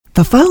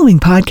The following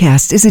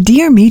podcast is a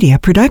Dear Media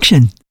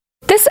production.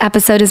 This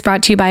episode is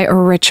brought to you by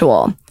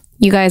Ritual.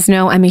 You guys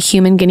know I'm a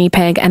human guinea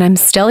pig and I'm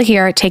still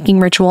here taking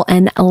Ritual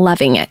and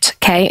loving it,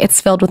 okay? It's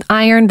filled with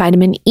iron,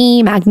 vitamin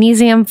E,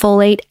 magnesium,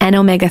 folate, and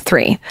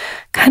omega-3.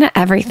 Kind of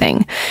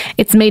everything.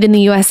 It's made in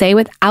the USA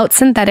without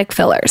synthetic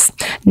fillers.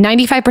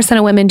 95%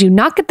 of women do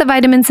not get the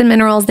vitamins and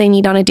minerals they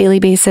need on a daily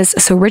basis,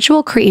 so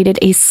Ritual created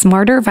a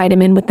smarter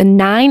vitamin with the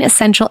 9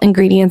 essential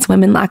ingredients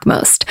women lack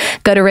most.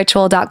 Go to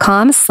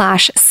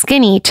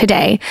ritual.com/skinny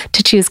today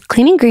to choose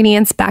clean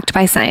ingredients backed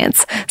by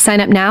science.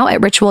 Sign up now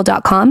at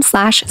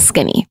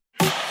ritual.com/skinny.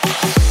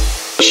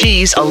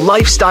 She's a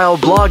lifestyle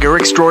blogger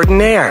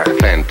extraordinaire.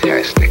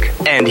 Fantastic.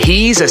 And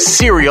he's a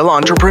serial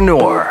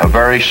entrepreneur. A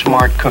very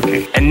smart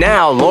cookie. And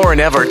now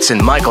Lauren Everts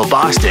and Michael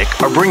Bosstick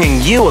are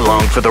bringing you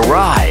along for the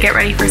ride. Get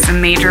ready for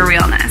some major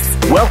realness.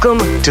 Welcome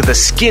to the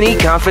Skinny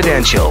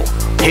Confidential.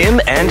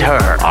 Him and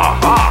her.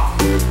 Aha!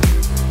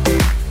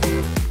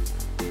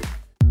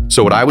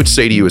 So what I would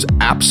say to you is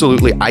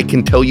absolutely, I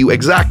can tell you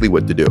exactly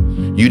what to do.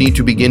 You need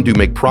to begin to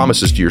make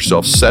promises to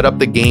yourself, set up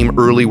the game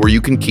early where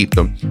you can keep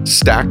them,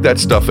 stack that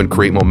stuff and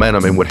create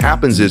momentum. And what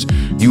happens is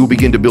you will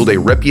begin to build a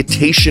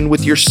reputation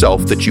with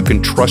yourself that you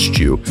can trust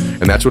you.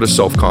 And that's what a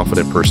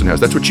self-confident person has.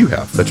 That's what you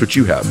have. That's what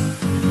you have.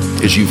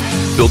 Is you've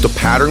built a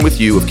pattern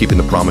with you of keeping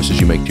the promises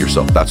you make to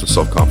yourself. That's what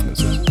self-confidence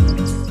is.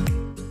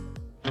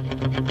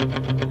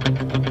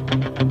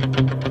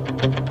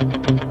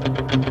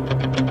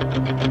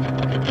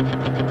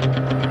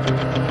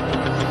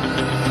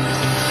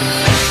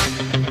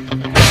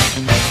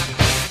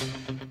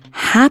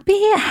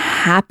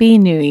 Happy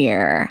New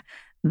Year.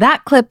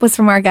 That clip was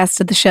from our guest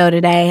of the show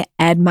today,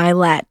 Ed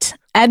Mylett.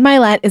 Ed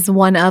Mylett is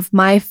one of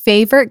my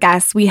favorite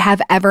guests we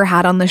have ever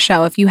had on the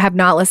show. If you have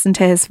not listened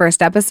to his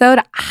first episode,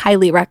 I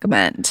highly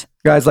recommend.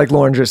 Guys, like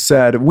Lauren just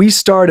said, we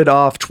started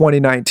off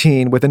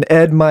 2019 with an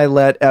Ed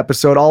Mylett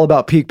episode all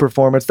about peak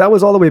performance. That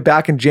was all the way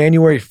back in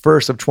January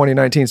 1st of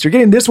 2019. So you're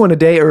getting this one a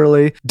day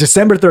early,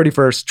 December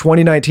 31st,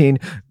 2019.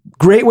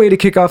 Great way to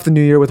kick off the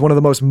new year with one of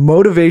the most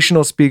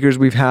motivational speakers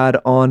we've had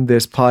on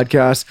this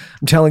podcast.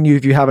 I'm telling you,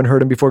 if you haven't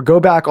heard him before, go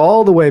back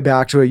all the way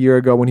back to a year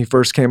ago when he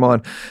first came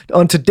on.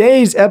 On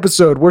today's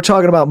episode, we're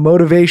talking about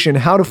motivation,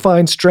 how to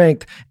find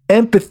strength,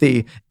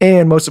 empathy,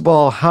 and most of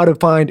all, how to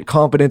find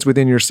confidence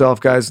within yourself,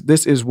 guys.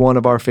 This is one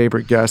of our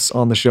favorite guests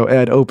on the show.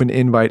 Ed, open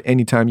invite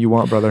anytime you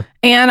want, brother.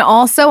 And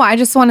also, I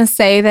just want to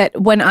say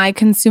that when I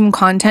consume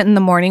content in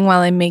the morning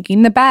while I'm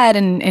making the bed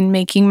and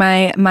making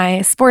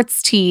my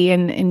sports tea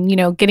and you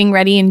know, getting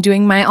ready and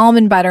doing my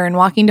almond butter and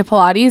walking to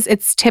Pilates,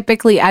 it's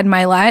typically Ed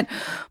Mylett.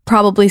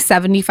 Probably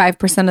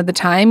 75% of the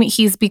time.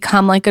 He's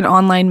become like an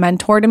online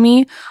mentor to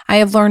me. I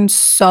have learned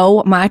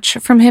so much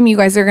from him. You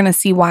guys are going to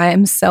see why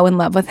I'm so in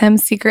love with him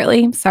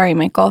secretly. Sorry,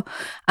 Michael,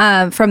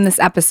 from this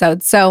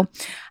episode. So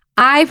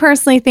I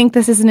personally think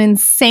this is an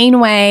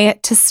insane way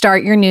to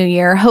start your new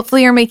year.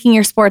 Hopefully you're making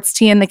your sports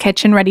tea in the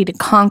kitchen ready to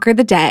conquer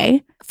the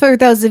day. For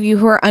those of you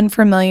who are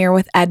unfamiliar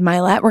with Ed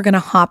Mylett, we're going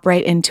to hop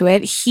right into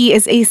it. He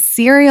is a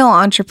serial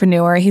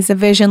entrepreneur. He's a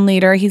vision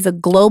leader. He's a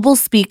global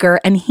speaker,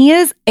 and he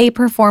is a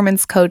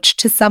performance coach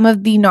to some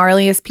of the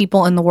gnarliest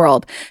people in the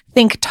world.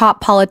 Think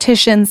top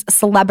politicians,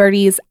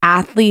 celebrities,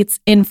 athletes,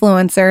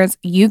 influencers.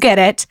 You get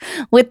it.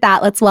 With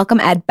that, let's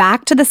welcome Ed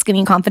back to the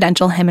Skinny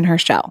Confidential Him and Her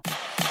show.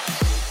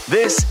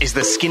 This is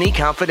the Skinny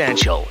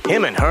Confidential.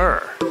 Him and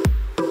her.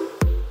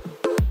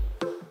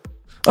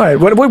 All right,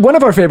 one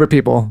of our favorite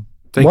people.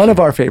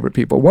 Our favorite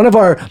people. One of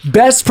our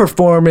best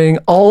performing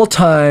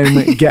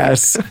all-time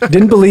guests.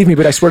 Didn't believe me,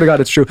 but I swear to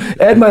God it's true.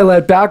 Ed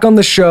Mylett back on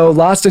the show.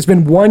 It's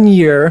been 1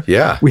 year.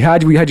 Yeah. We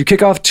had you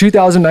kick off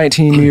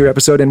 2019 New Year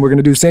episode, and we're going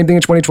to do the same thing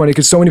in 2020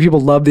 because so many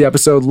people love the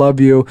episode, love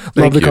you,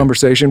 love the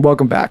conversation.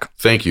 Welcome back.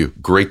 Thank you.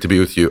 Great to be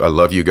with you. I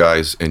love you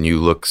guys, and you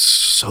look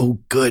so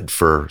good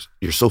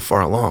you're so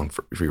far along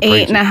for your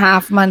pregnancy.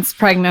 8.5 months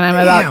pregnant. I'm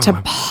about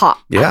to pop.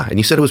 Yeah, and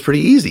you said it was pretty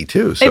easy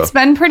too. So. It's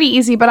been pretty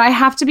easy, but I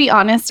have to be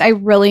honest, I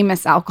really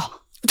miss alcohol.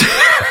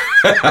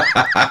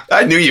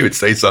 I knew you would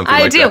say something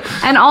like that. I do.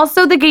 And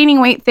also the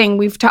gaining weight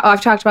thing,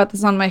 I've talked about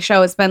this on my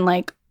show. It's been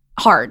like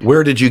hard.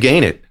 Where did you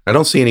gain it? I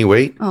don't see any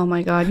weight. Oh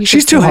my God.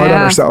 She's too hard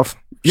on herself.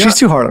 Yeah. She's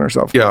too hard on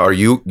herself. Yeah, are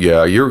you?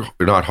 Yeah, you're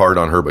not hard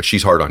on her, but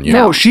she's hard on you.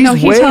 No, she's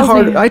way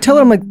hard. I tell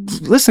her, I'm like,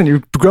 listen,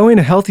 you're growing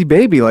a healthy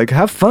baby. Like,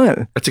 have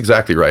fun. That's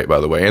exactly right, by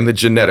the way. And the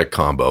genetic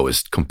combo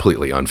is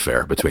completely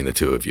unfair between the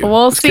two of you.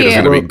 We'll this see. Kid is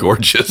going to be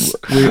gorgeous.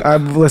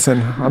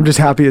 Listen, I'm just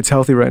happy it's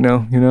healthy right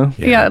now, you know?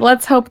 Yeah,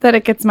 let's hope that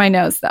it gets my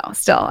nose, though.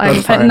 Still,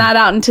 I'm putting that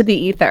out into the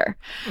ether.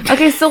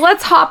 Okay, so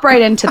let's hop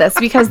right into this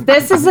because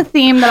this is a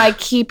theme that I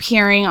keep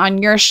hearing on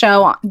your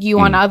show,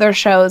 on other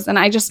shows. And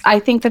I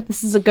think that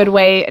this is a good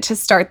way to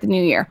start the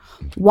new year.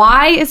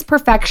 Why is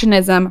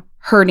perfectionism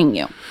hurting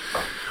you?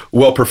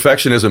 Well,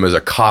 perfectionism is a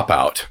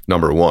cop-out,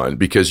 number one,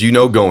 because you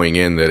know going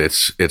in that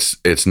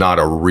it's not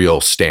a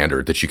real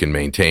standard that you can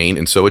maintain,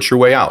 and so it's your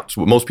way out.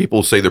 So most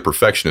people say they're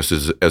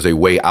perfectionists as a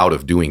way out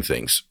of doing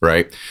things,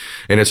 right?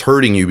 And it's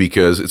hurting you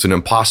because it's an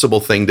impossible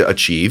thing to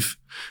achieve,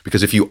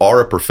 because if you are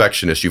a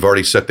perfectionist, you've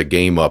already set the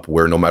game up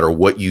where no matter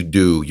what you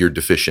do, you're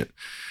deficient.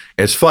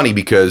 And it's funny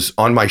because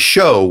on my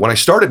show, when I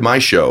started my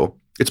show,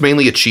 it's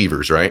mainly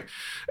achievers, right?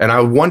 And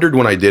I wondered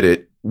when I did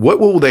it, what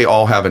will they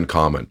all have in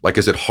common? Like,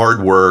 is it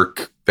hard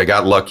work? They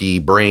got lucky,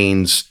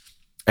 brains?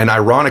 And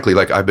ironically,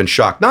 like, I've been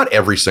shocked, not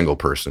every single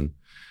person,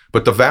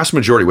 but the vast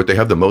majority, what they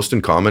have the most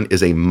in common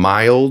is a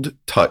mild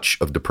touch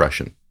of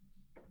depression.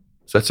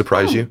 Does that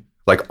surprise you?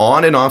 Like,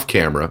 on and off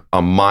camera,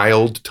 a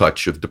mild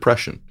touch of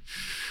depression.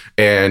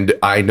 And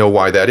I know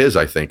why that is,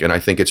 I think. And I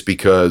think it's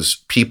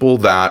because people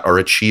that are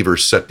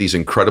achievers set these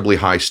incredibly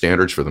high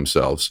standards for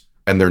themselves,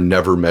 and they're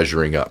never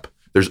measuring up.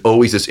 There's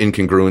always this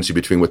incongruency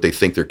between what they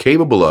think they're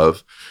capable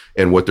of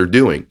and what they're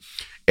doing.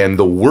 And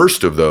the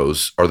worst of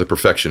those are the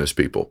perfectionist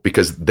people,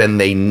 because then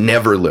they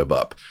never live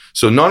up.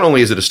 So not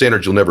only is it a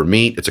standard you'll never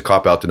meet, it's a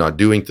cop-out to not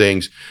doing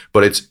things,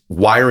 but it's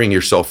wiring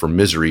yourself for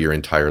misery your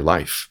entire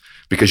life,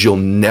 because you'll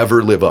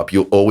never live up.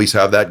 You'll always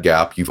have that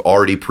gap. You've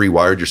already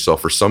pre-wired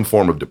yourself for some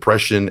form of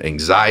depression,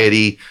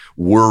 anxiety,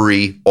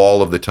 worry,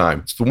 all of the time.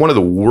 It's one of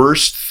the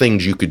worst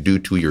things you could do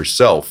to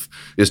yourself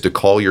is to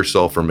call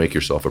yourself or make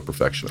yourself a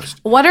perfectionist.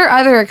 What are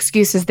other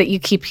excuses that you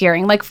keep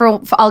hearing? Like,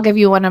 for I'll give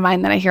you one of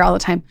mine that I hear all the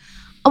time.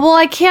 Well,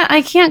 I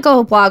can't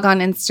go blog on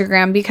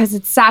Instagram because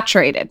it's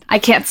saturated. I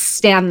can't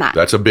stand that.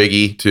 That's a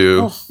biggie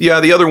too. Ugh.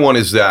 Yeah, the other one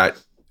is that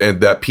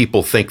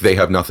people think they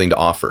have nothing to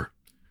offer.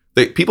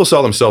 People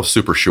sell themselves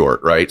super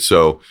short, right?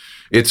 So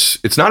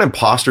it's not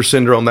imposter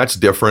syndrome. That's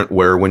different,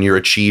 where when you're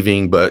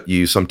achieving, but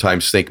you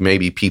sometimes think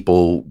maybe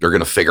people are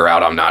going to figure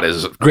out I'm not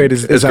as great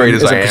as I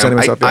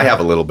am. I have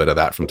a little bit of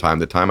that from time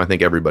to time. I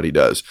think everybody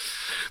does.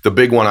 The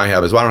big one I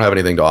have is, well, I don't have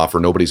anything to offer.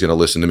 Nobody's going to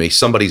listen to me.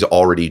 Somebody's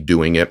already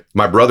doing it.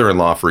 My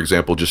brother-in-law, for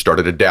example, just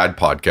started a dad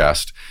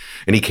podcast.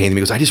 And he came to me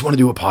and goes, I just want to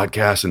do a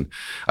podcast. And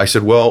I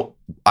said, well,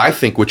 I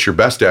think what you're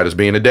best at is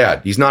being a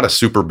dad. He's not a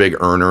super big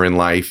earner in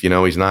life. You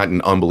know, he's not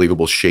in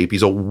unbelievable shape.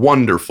 He's a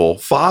wonderful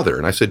father.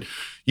 And I said,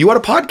 you ought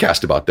to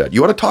podcast about that.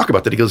 You ought to talk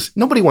about that. He goes,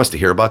 nobody wants to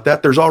hear about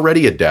that. There's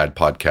already a dad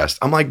podcast.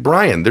 I'm like,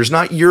 Brian, there's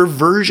not your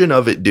version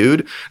of it,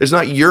 dude. It's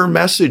not your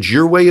message,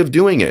 your way of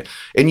doing it.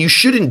 And you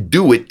shouldn't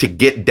do it to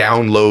get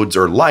downloads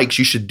or likes.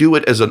 You should do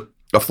it as a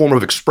form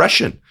of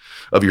expression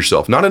of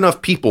yourself. Not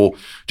enough people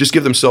just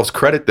give themselves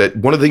credit that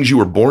one of the things you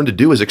were born to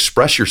do is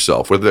express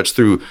yourself, whether that's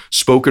through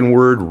spoken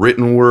word,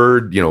 written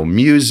word,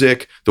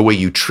 music, the way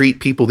you treat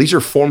people. These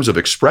are forms of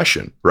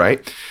expression,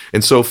 right?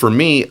 And so for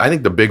me, I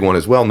think the big one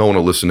is, well, no one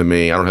will listen to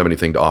me. I don't have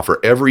anything to offer.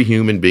 Every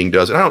human being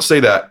does. And I don't say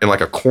that in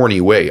like a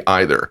corny way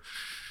either.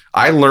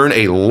 I learn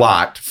a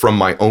lot from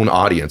my own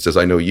audience, as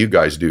I know you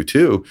guys do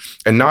too.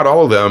 And not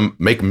all of them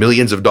make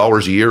millions of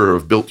dollars a year or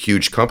have built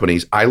huge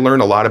companies. I learn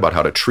a lot about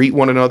how to treat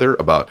one another,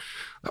 about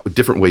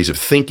different ways of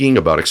thinking,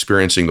 about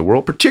experiencing the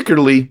world.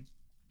 Particularly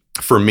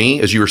for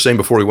me, as you were saying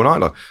before we went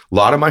on, a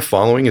lot of my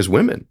following is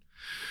women.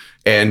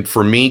 And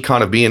for me,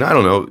 kind of being, I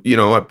don't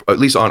know, at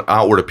least on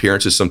outward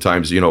appearances,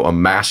 sometimes, a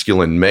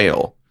masculine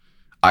male,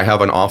 I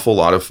have an awful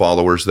lot of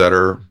followers that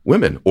are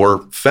women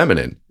or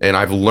feminine. And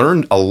I've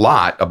learned a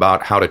lot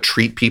about how to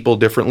treat people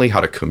differently,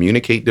 how to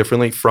communicate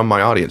differently from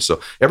my audience.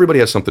 So everybody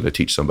has something to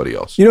teach somebody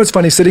else. It's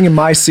funny, sitting in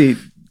my seat,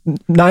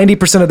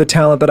 90% of the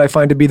talent that I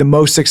find to be the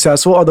most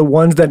successful are the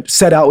ones that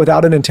set out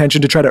without an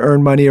intention to try to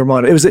earn money or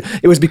monetize.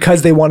 It was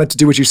because they wanted to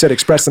do what you said,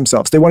 express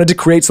themselves. They wanted to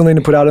create something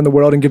to put out in the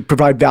world and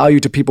provide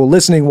value to people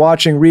listening,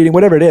 watching, reading,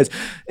 whatever it is.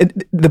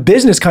 The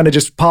business kind of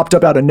just popped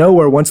up out of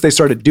nowhere once they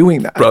started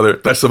doing that. Brother,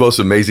 that's the most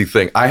amazing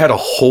thing. I had a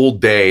whole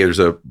day. There's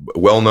a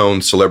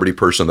well-known celebrity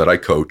person that I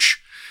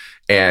coach,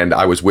 and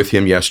I was with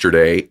him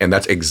yesterday, and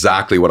that's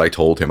exactly what I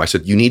told him. I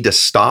said, you need to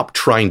stop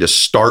trying to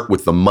start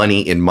with the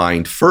money in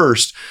mind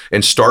first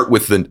and start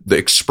with the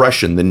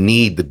expression, the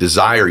need, the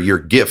desire, your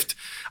gift.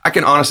 I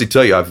can honestly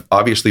tell you, I've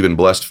obviously been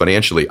blessed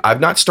financially.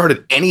 I've not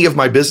started any of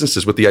my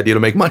businesses with the idea to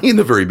make money in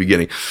the very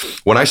beginning.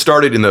 When I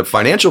started in the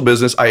financial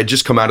business, I had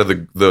just come out of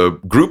the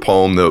group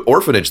home, the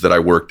orphanage that I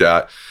worked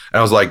at. And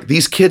I was like,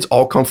 these kids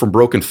all come from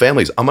broken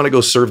families. I'm going to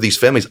go serve these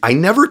families. I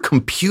never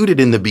computed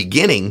in the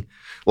beginning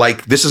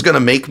like, this is going to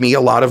make me a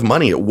lot of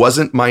money. It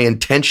wasn't my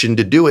intention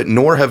to do it,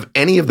 nor have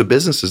any of the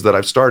businesses that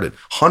I've started.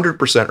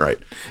 100% right.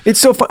 It's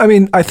so fun. I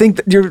mean, I think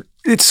that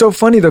it's so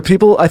funny though.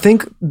 People, I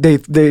think they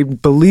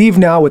believe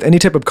now with any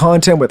type of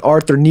content, with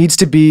art, there needs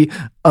to be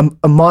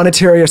a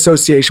monetary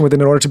association with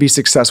it in order to be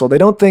successful. They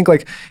don't think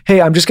like,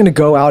 hey, I'm just going to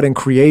go out and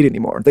create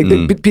anymore.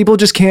 People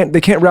just can't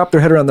wrap their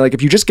head around that. Like,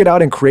 if you just get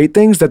out and create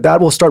things,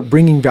 that will start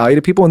bringing value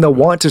to people and they'll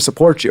want to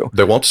support you.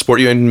 They want to support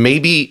you. And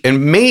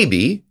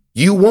maybe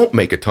you won't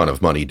make a ton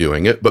of money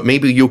doing it, but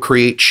maybe you'll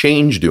create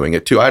change doing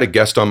it too. I had a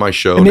guest on my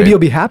show. And maybe you'll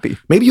be happy.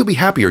 Maybe you'll be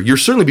happier. You'll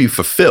certainly be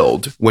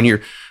fulfilled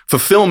when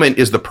fulfillment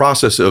is the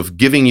process of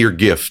giving your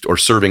gift or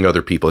serving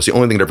other people. It's the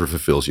only thing that ever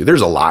fulfills you.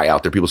 There's a lie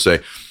out there. People say,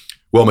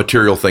 well,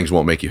 material things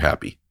won't make you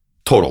happy.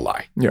 Total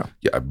lie. Yeah.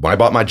 When I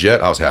bought my jet,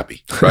 I was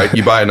happy, right?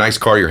 You buy a nice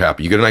car, you're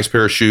happy. You get a nice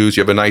pair of shoes,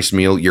 you have a nice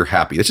meal, you're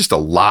happy. It's just a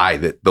lie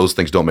that those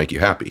things don't make you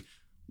happy.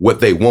 What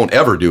they won't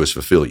ever do is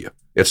fulfill you.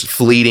 It's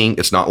fleeting.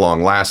 It's not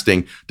long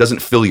lasting.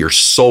 Doesn't fill your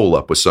soul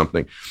up with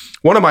something.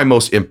 One of my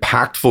most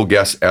impactful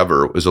guests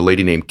ever was a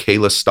lady named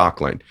Kayla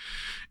Stockline.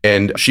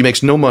 And she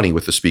makes no money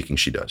with the speaking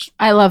she does.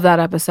 I love that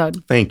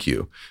episode. Thank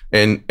you.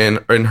 And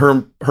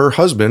her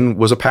husband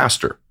was a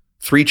pastor,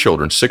 3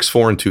 children, 6,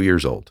 4, and 2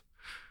 years old.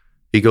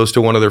 He goes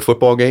to one of their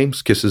football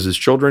games, kisses his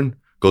children,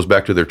 goes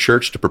back to their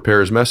church to prepare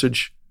his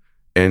message,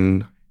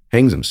 and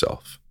hangs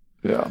himself.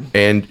 Yeah.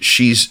 And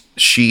she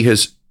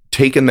has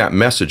taken that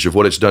message of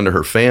what it's done to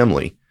her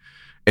family,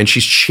 and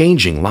she's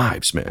changing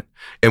lives, man.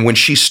 And when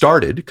she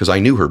started, because I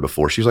knew her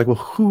before, she was like, well,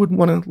 who would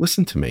want to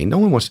listen to me? No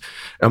one wants.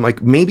 And I'm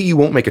like, maybe you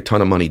won't make a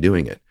ton of money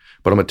doing it,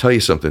 but I'm going to tell you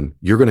something.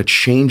 You're going to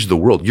change the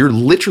world. You're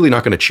literally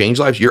not going to change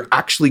lives. You're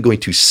actually going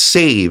to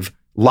save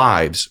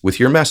lives with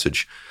your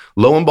message.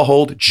 Lo and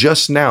behold,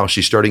 just now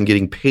she's starting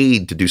getting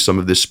paid to do some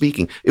of this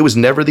speaking. It was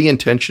never the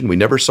intention. We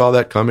never saw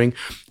that coming,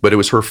 but it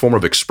was her form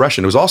of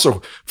expression. It was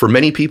also, for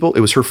many people,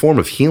 it was her form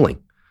of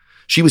healing.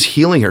 She was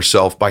healing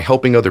herself by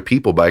helping other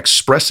people, by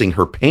expressing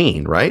her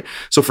pain, right?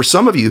 So for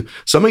some of you,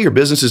 some of your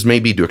businesses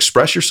may be to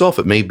express yourself.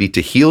 It may be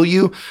to heal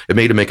you. It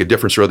may to make a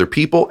difference for other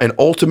people. And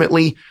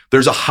ultimately,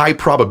 there's a high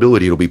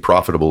probability it'll be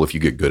profitable if you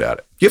get good at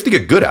it. You have to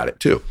get good at it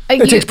too.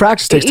 It takes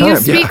practice, takes time. You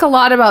speak a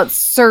lot about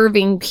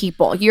serving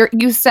people.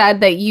 You said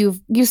that you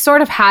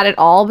sort of had it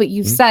all, but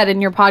you've said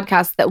in your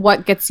podcast that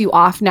what gets you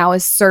off now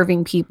is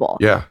serving people.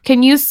 Yeah.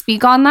 Can you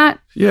speak on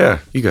that? Yeah.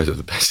 You guys are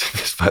the best at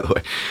this, by the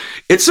way.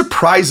 It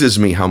surprises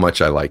me how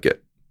much I like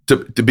it, to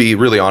be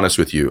really honest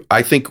with you.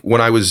 I think when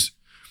I was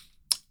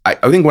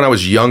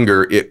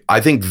younger, I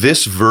think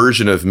this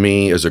version of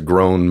me as a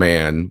grown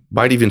man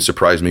might even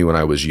surprise me when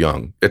I was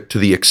young, to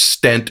the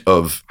extent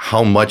of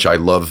how much I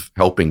love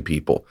helping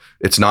people.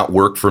 It's not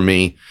work for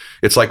me.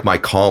 It's like my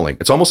calling.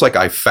 It's almost like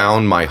I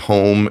found my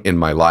home in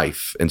my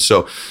life. And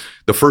so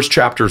the first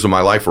chapters of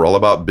my life were all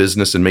about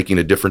business and making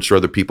a difference for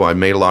other people. I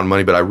made a lot of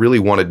money, but I really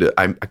wanted to,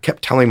 I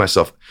kept telling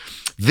myself,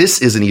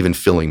 this isn't even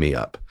filling me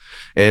up.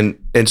 And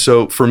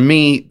so for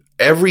me,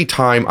 every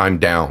time I'm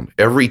down,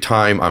 every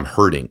time I'm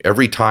hurting,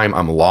 every time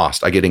I'm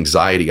lost, I get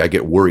anxiety, I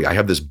get worry. I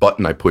have this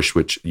button I push,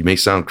 which you may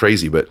sound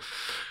crazy, but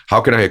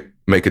how can I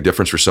make a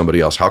difference for somebody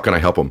else? How can I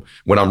help them?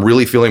 When I'm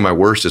really feeling my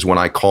worst is when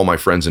I call my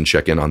friends and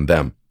check in on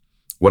them.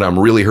 When I'm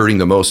really hurting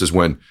the most is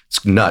when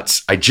it's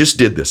nuts. I just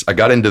did this. I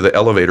got into the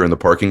elevator in the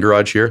parking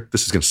garage here.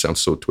 This is going to sound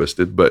so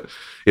twisted, but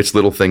it's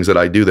little things that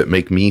I do that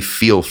make me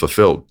feel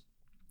fulfilled.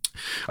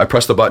 I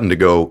press the button to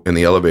go in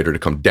the elevator to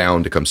come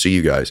down to come see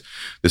you guys.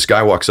 This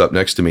guy walks up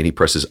next to me and he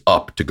presses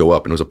up to go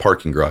up, and it was a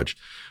parking garage.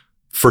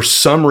 For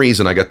some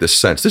reason, I got this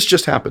sense. This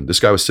just happened. This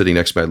guy was sitting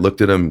next to me. I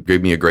looked at him,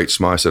 gave me a great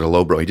smile. I said,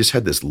 hello, bro. He just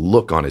had this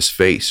look on his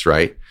face,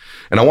 right?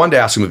 And I wanted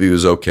to ask him if he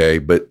was okay,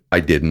 but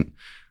I didn't.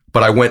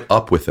 But I went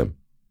up with him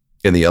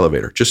in the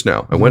elevator just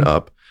now. I went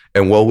up,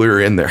 and while we were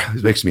in there,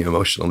 it makes me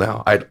emotional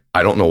now. I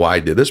don't know why I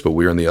did this, but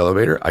we were in the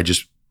elevator. I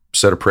just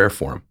said a prayer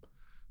for him.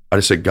 I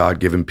just said, God,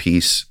 give him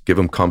peace, give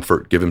him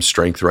comfort, give him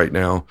strength right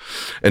now.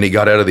 And he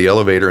got out of the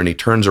elevator and he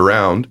turns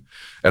around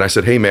and I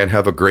said, hey man,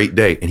 have a great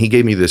day. And he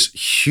gave me this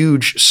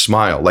huge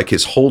smile, like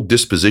his whole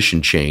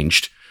disposition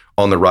changed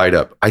on the ride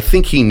up. I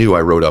think he knew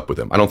I rode up with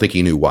him. I don't think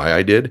he knew why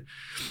I did.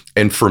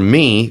 And for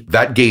me,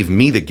 that gave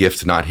me the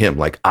gift, not him.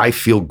 Like, I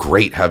feel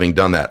great having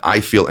done that.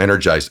 I feel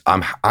energized.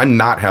 I'm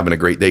not having a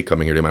great day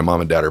coming here today. My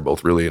mom and dad are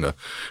both really in a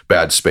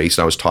bad space.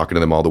 And I was talking to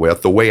them all the way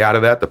out. The way out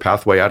of that, the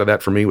pathway out of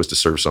that for me was to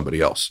serve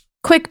somebody else.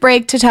 Quick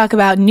break to talk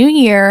about New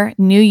Year,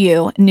 New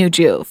You, New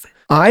Juve.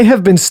 I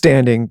have been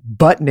standing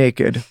butt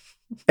naked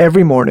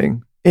every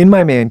morning in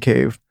my man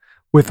cave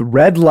with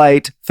red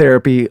light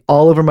therapy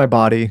all over my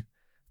body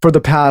for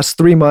the past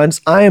 3 months.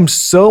 I am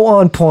so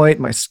on point.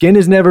 My skin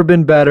has never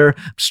been better.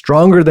 I'm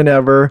stronger than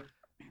ever.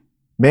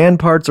 Man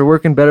parts are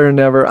working better than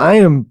ever. I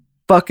am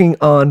fucking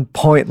on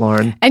point,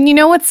 Lauren. And you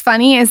know what's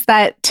funny is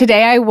that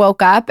today I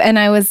woke up and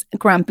I was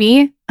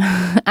grumpy.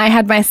 I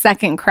had my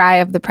second cry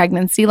of the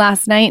pregnancy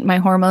last night. My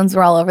hormones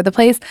were all over the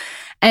place.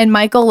 And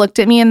Michael looked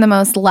at me in the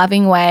most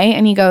loving way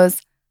and he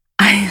goes,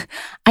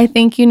 I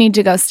think you need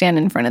to go stand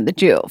in front of the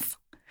Juve.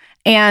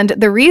 And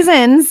the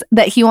reasons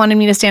that he wanted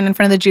me to stand in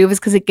front of the Juve is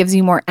because it gives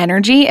you more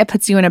energy. It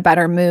puts you in a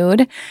better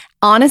mood.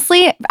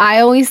 Honestly, I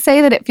always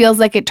say that it feels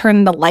like it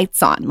turned the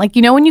lights on. Like,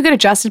 you know, when you get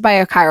adjusted by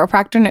a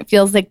chiropractor and it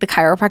feels like the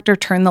chiropractor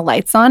turned the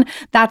lights on,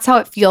 that's how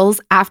it feels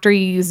after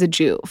you use a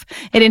Juve.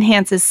 It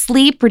enhances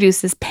sleep,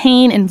 reduces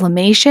pain,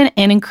 inflammation,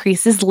 and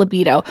increases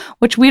libido,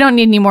 which we don't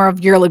need any more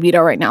of your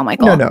libido right now,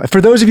 Michael. No. For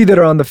those of you that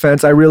are on the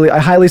fence, I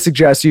highly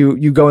suggest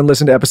you go and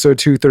listen to episode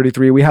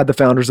 233. We had the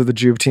founders of the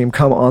Juve team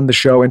come on the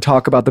show and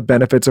talk about the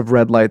benefits of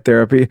red light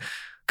therapy.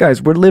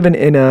 Guys, we're living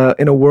in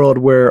a world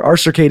where our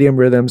circadian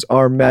rhythms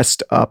are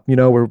messed up. You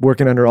know, we're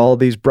working under all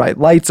these bright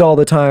lights all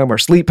the time. Our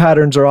sleep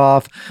patterns are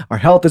off. Our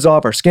health is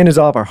off. Our skin is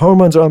off. Our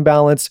hormones are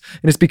unbalanced.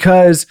 And it's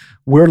because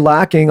we're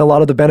lacking a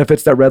lot of the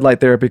benefits that red light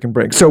therapy can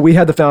bring. So we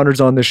had the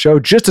founders on this show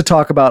just to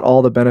talk about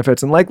all the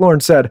benefits. And like Lauren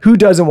said, who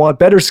doesn't want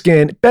better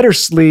skin, better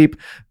sleep,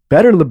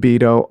 better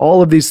libido,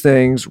 all of these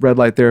things red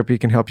light therapy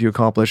can help you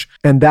accomplish.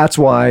 And that's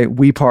why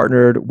we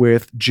partnered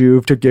with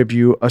Joovv to give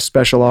you a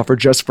special offer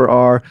just for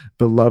our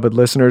beloved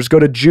listeners. Go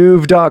to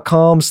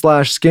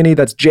joovv.com/skinny.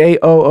 That's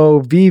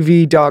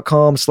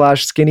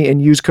JOOVV.com/skinny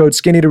and use code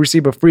skinny to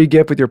receive a free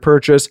gift with your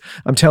purchase.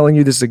 I'm telling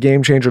you, this is a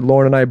game changer.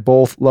 Lauren and I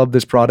both love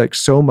this product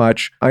so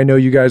much. I know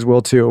you guys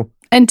will too.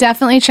 And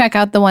definitely check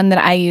out the one that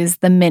I use,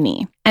 the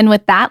mini. And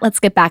with that, let's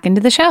get back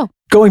into the show.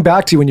 Going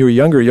back to when you were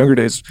younger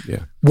days,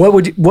 what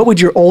would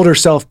your older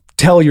self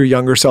tell your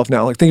younger self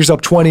now? Like, think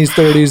yourself 20s,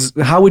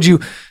 30s. How would you,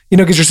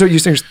 because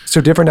you're so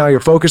different now. You're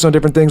focused on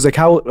different things. Like,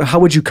 how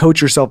would you coach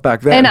yourself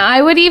back then? And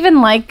I would even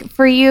like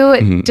for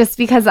you, just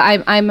because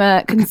I'm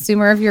a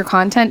consumer of your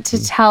content,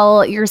 to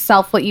tell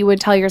yourself what you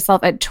would tell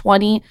yourself at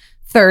 20,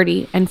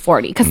 30, and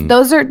 40, because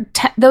those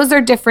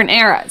are different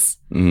eras.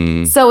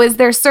 So is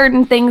there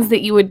certain things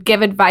that you would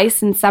give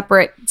advice in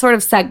separate sort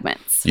of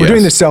segments? We're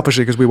doing this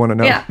selfishly because we want to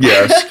know. Yeah.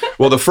 Yes.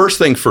 Well, the first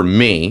thing for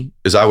me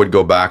is I would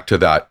go back to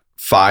that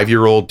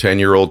 5-year-old,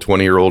 10-year-old,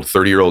 20-year-old,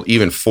 30-year-old,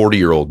 even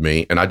 40-year-old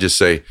me. And I just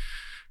say,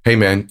 hey,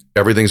 man,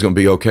 everything's going to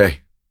be okay.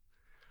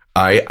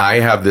 I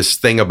have this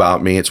thing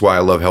about me. It's why I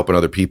love helping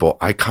other people.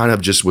 I kind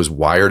of just was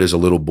wired as a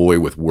little boy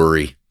with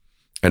worry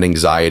and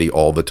anxiety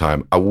all the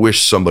time. I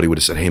wish somebody would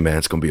have said, hey, man,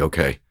 it's going to be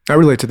okay. I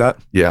relate to that.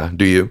 Yeah.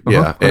 Do you?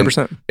 Yeah.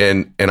 100%.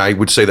 And I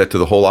would say that to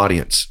the whole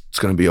audience. It's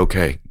going to be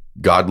okay.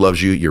 God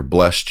loves you. You're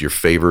blessed. You're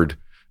favored.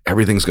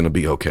 Everything's going to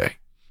be okay.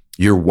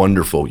 You're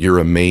wonderful. You're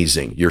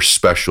amazing. You're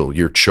special.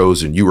 You're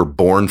chosen. You were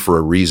born for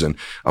a reason.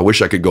 I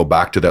wish I could go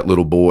back to that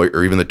little boy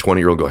or even the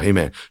 20-year-old go, hey,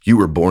 man, you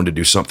were born to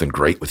do something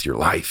great with your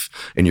life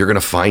and you're going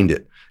to find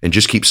it. And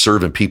just keep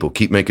serving people,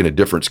 keep making a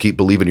difference, keep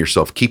believing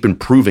yourself, keep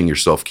improving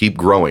yourself, keep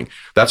growing.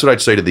 That's what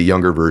I'd say to the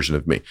younger version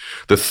of me.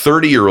 The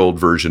 30-year-old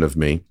version of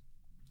me,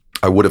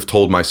 I would have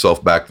told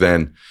myself back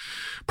then,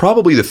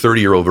 probably the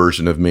 30-year-old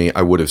version of me,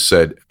 I would have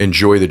said,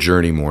 enjoy the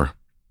journey more.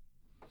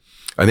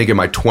 I think in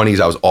my 20s,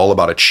 I was all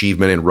about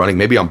achievement and running.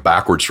 Maybe I'm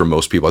backwards from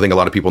most people. I think a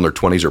lot of people in their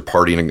 20s are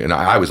partying. And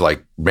I was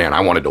like, man,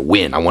 I wanted to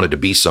win. I wanted to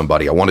be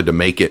somebody. I wanted to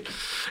make it.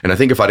 And I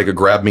think if I could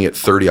grab me at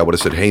 30, I would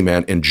have said, hey,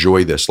 man,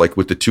 enjoy this. Like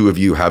with the two of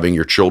you having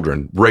your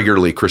children.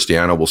 Regularly,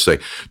 Cristiano will say,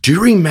 do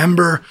you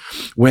remember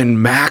when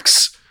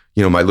Max,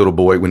 my little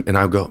boy, and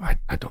I'll go,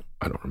 I don't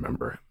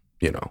remember,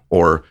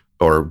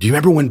 or do you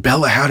remember when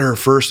Bella had her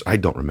first? I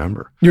don't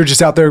remember. You're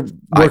just out there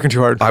working too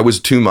hard. I was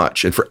too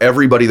much. And for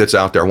everybody that's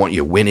out there, I want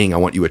you winning. I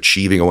want you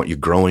achieving. I want you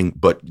growing.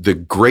 But the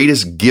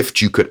greatest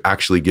gift you could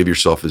actually give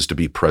yourself is to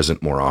be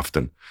present more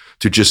often,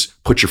 to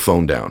just put your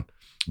phone down,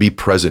 be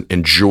present,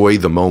 enjoy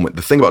the moment.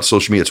 The thing about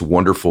social media that's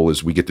wonderful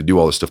is we get to do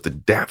all this stuff. The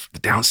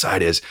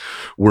downside is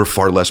we're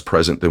far less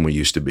present than we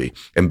used to be.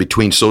 And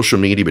between social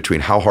media, between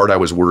how hard I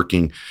was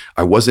working,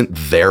 I wasn't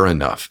there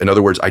enough. In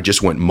other words, I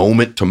just went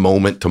moment to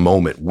moment to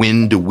moment,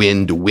 win to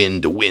win to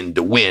win to win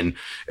to win,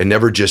 and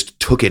never just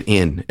took it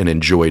in and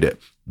enjoyed it.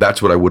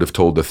 That's what I would have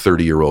told the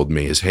 30-year-old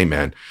me is, hey,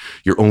 man,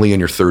 you're only in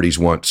your 30s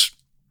once.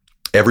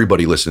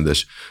 Everybody listen to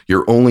this.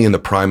 You're only in the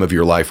prime of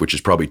your life, which is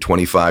probably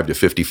 25 to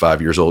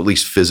 55 years old, at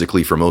least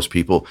physically for most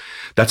people.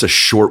 That's a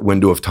short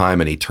window of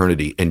time and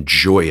eternity.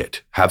 Enjoy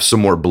it. Have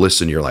some more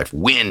bliss in your life.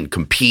 Win,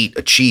 compete,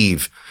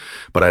 achieve.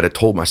 But I'd have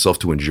told myself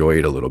to enjoy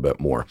it a little bit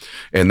more.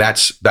 And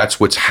that's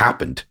what's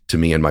happened to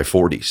me in my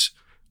 40s.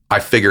 I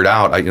figured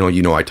out, I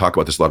talk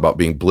about this a lot about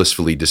being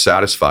blissfully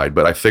dissatisfied,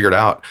 but I figured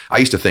out, I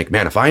used to think,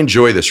 man, if I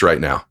enjoy this right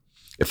now,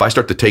 if I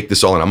start to take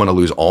this all in, I'm going to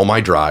lose all my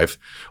drive,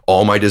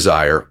 all my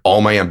desire,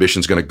 all my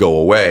ambition's going to go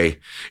away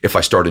if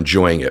I start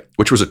enjoying it,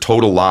 which was a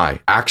total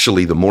lie.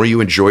 Actually, the more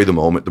you enjoy the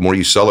moment, the more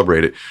you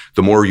celebrate it,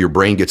 the more your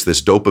brain gets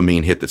this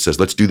dopamine hit that says,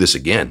 let's do this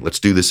again. Let's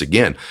do this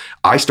again.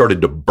 I started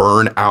to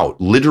burn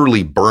out.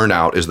 Literally burn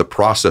out is the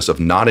process of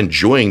not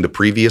enjoying the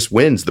previous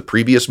wins, the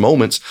previous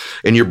moments,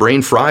 and your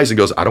brain fries and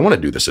goes, I don't want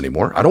to do this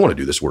anymore. I don't want to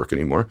do this work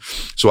anymore.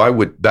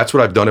 So that's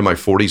what I've done in my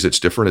 40s. It's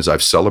different is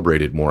I've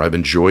celebrated more. I've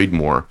enjoyed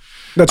more.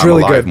 That's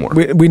really good.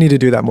 We need to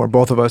do that more,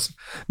 both of us,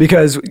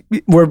 because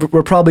we're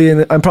probably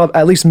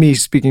at least me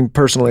speaking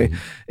personally,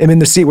 am in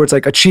the seat where it's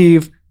like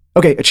achieve,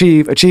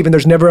 and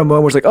there's never a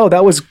moment where it's like, oh,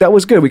 that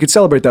was good. We could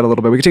celebrate that a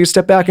little bit. We could take a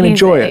step back and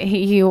enjoy it.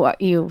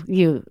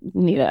 You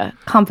need a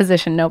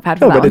composition notepad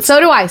for that one. So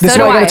do I. This is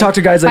why I got to talk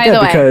to guys like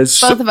that because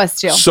both of us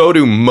do. So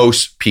do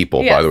most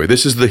people, by the way.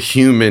 This is the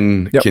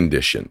human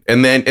condition.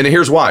 And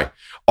here's why.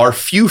 Our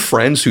few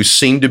friends who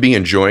seem to be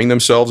enjoying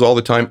themselves all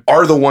the time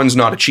are the ones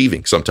not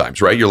achieving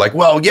sometimes, right? You're like,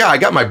 well, yeah, I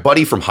got my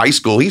buddy from high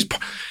school.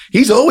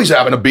 He's always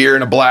having a beer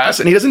and a blast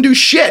and he doesn't do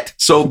shit.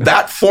 So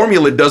that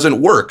formula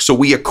doesn't work. So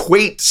we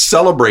equate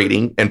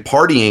celebrating and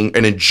partying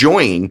and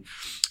enjoying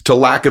to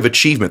lack of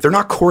achievement. They're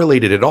not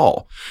correlated at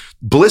all.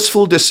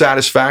 Blissful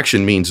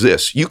dissatisfaction means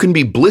this. You can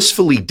be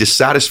blissfully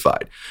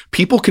dissatisfied.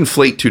 People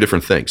conflate two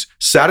different things.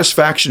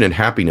 Satisfaction and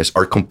happiness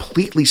are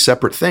completely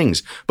separate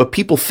things, but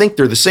people think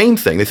they're the same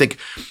thing. They think,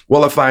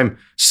 well, if I'm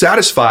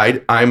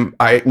satisfied,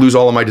 I lose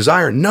all of my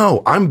desire.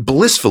 No, I'm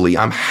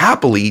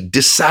happily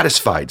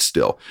dissatisfied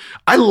still.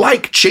 I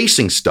like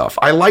chasing stuff.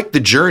 I like the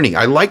journey.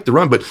 I like the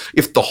run. But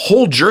if the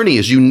whole journey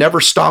is you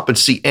never stop and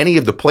see any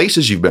of the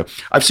places you've been,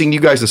 I've seen you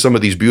guys in some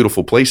of these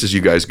beautiful places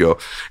you guys go.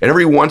 And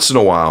every once in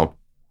a while,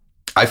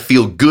 I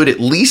feel good, at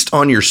least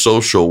on your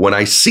social, when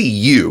I see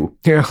you,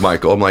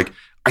 Michael. I'm like,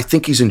 I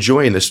think he's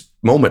enjoying this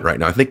moment right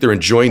now. I think they're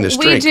enjoying this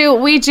drink.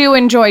 We do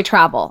enjoy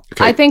travel.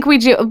 Okay. I think we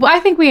do. I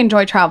think we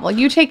enjoy travel.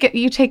 You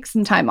take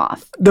some time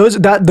off. Those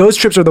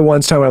trips are the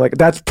ones time where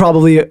that's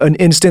probably an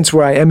instance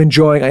where I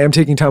am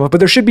taking time off, but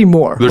there should be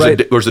more.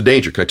 There's a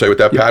danger. Can I tell you what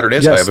that pattern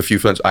is? Yes. I have a few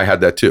friends. I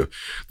had that too.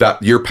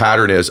 That your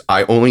pattern is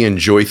I only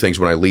enjoy things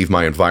when I leave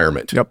my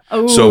environment. Yep.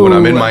 So when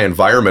I'm in my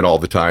environment all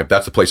the time,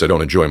 that's the place I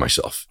don't enjoy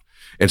myself.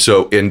 And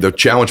so, the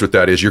challenge with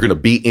that is you're going to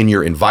be in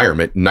your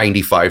environment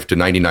 95 to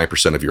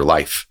 99% of your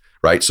life,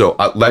 right? So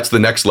that's the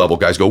next level.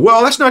 Guys go,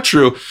 well, that's not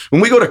true.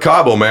 When we go to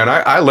Cabo, man,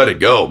 I let it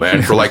go,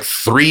 man, for like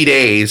 3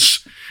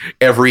 days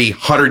every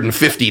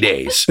 150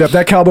 days. Yep,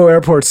 that Cabo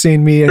airport's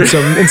seen me in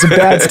some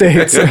bad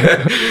states. So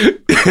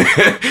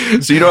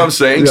you know what I'm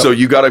saying? Yep. So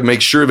you got to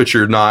make sure that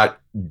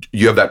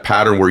you have that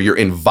pattern where your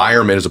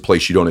environment is a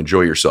place you don't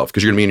enjoy yourself,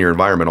 because you're going to be in your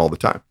environment all the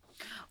time.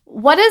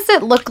 What does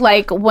it look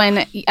like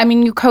when,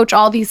 you coach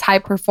all these high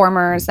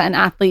performers and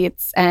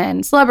athletes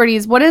and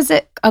celebrities. What does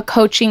a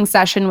coaching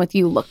session with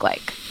you look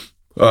like?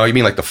 You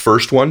mean like the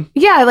first one?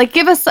 Yeah, like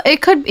give us,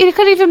 it could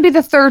even be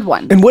the third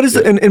one. And what is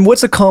and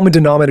what's the common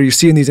denominator you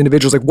see in these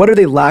individuals? Like, what are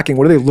they lacking?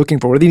 What are they looking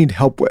for? What do they need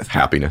help with?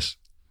 Happiness.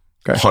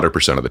 Okay.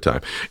 100% of the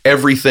time.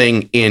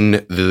 Everything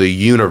in the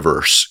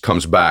universe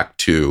comes back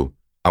to,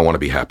 I want to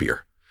be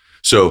happier.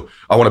 So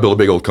I want to build a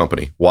big old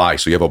company. Why?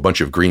 So you have a bunch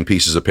of green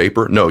pieces of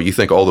paper? No, you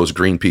think all those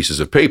green pieces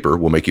of paper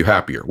will make you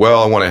happier.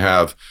 Well, I want to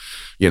have,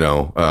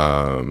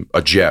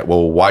 a jet.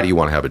 Well, why do you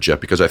want to have a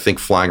jet? Because I think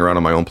flying around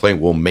on my own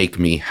plane will make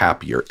me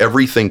happier.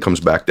 Everything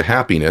comes back to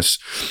happiness.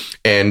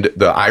 And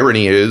the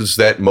irony is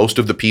that most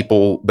of the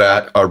people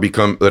that are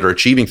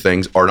achieving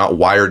things are not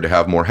wired to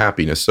have more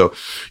happiness. So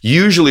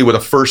usually with a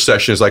first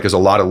session is a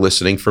lot of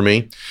listening for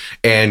me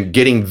and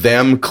getting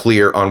them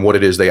clear on what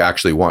it is they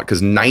actually want.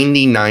 Because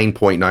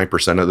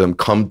 99.9% of them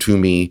come to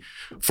me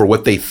for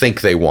what they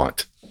think they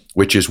want,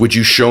 which is, would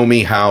you show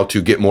me how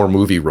to get more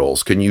movie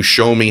roles? Can you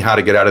show me how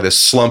to get out of this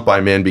slump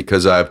I'm in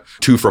because I've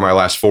 2 for my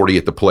last 40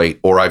 at the plate,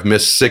 or I've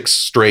missed 6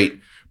 straight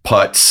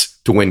putts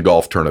to win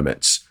golf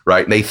tournaments,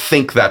 right? And they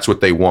think that's what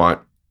they want.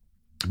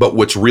 But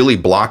what's really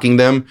blocking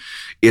them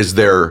is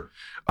their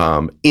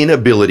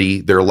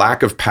inability, their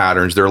lack of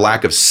patterns, their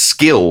lack of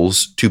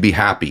skills to be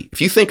happy.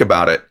 If you think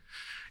about it,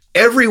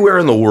 everywhere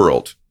in the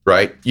world,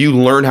 right, you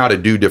learn how to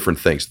do different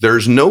things.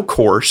 There's no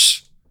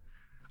course.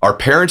 Our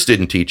parents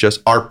didn't teach us.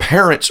 Our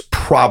parents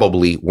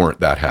probably weren't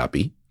that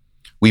happy.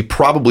 We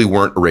probably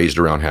weren't raised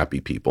around happy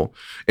people.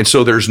 And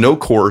so there's no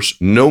course,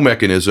 no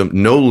mechanism,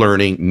 no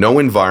learning, no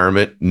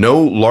environment,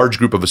 no large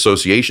group of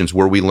associations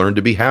where we learn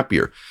to be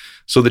happier.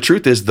 So the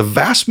truth is, the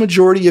vast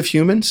majority of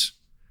humans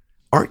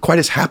aren't quite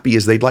as happy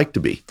as they'd like to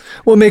be.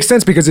 Well, it makes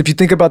sense, because if you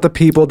think about the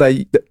people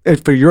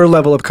that, for your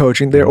level of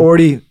coaching, they're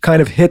already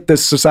kind of hit the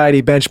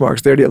society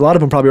benchmarks. A lot of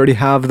them probably already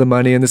have the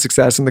money and the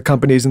success and the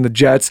companies and the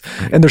jets,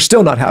 and they're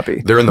still not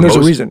happy. There's a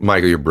reason.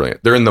 Michael, you're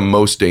brilliant. They're in the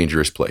most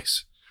dangerous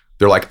place.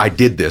 They're like, I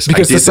did this.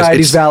 Because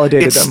society's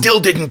validated them. It still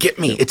didn't get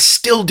me. It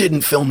still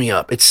didn't fill me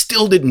up. It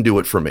still didn't do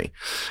it for me.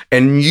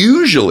 And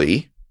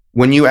usually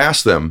when you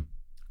ask them,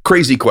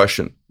 crazy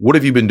question, what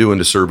have you been doing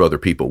to serve other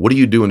people? What are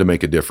you doing to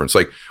make a difference?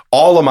 Like,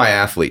 all of my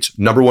athletes,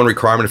 number one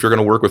requirement if you're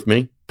going to work with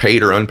me,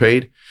 paid or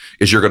unpaid,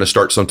 is you're going to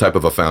start some type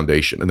of a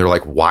foundation. And they're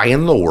like, why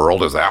in the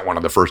world is that one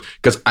of the first?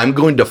 Because I'm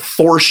going to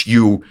force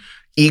you,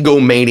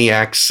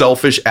 egomaniac,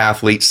 selfish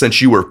athlete.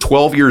 Since you were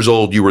 12 years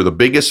old, you were the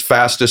biggest,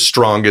 fastest,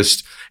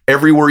 strongest.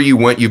 Everywhere you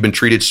went, you've been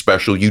treated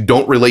special. You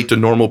don't relate to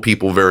normal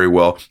people very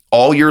well.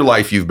 All your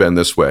life, you've been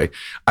this way.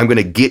 I'm going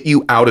to get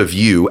you, out of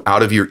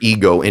your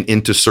ego, and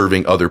into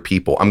serving other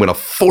people. I'm going to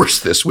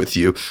force this with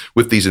you,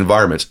 with these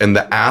environments. And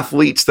the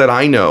athletes that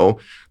I know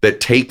that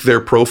take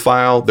their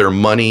profile, their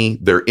money,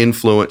 their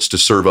influence to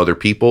serve other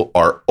people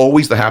are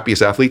always the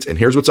happiest athletes. And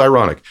here's what's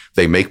ironic.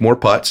 They make more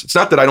putts. It's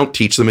not that I don't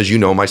teach them, as you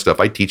know, my stuff.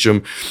 I teach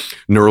them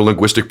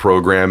neuro-linguistic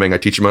programming. I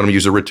teach them how to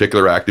use a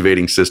reticular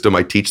activating system.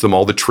 I teach them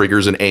all the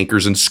triggers and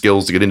anchors and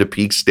skills to get into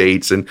peak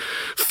states and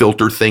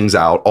filter things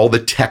out. All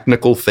the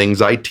technical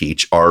things I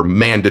teach are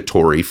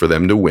mandatory for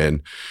them to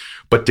win.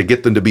 But to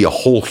get them to be a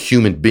whole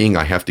human being,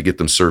 I have to get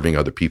them serving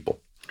other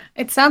people.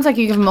 It sounds like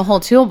you give them a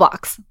whole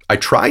toolbox. I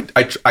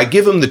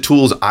give them the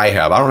tools I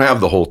have. I don't have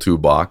the whole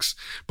toolbox,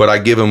 but I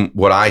give them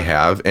what I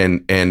have.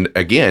 And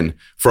again,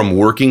 from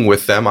working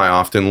with them, I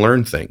often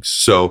learn things.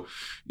 So,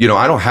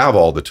 I don't have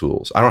all the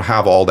tools. I don't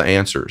have all the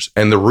answers.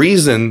 And the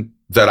reason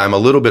that I'm a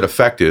little bit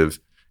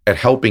effective at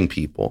helping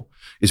people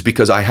is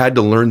because I had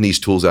to learn these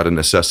tools out of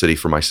necessity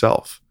for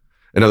myself.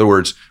 In other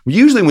words,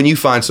 usually when you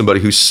find somebody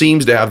who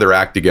seems to have their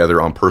act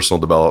together on personal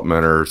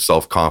development or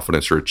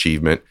self-confidence or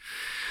achievement,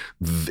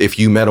 if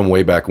you met them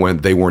way back when,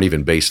 they weren't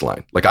even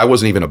baseline. Like I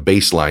wasn't even a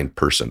baseline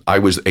person. I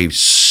was a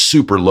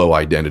super low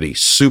identity,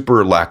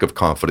 super lack of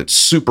confidence,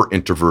 super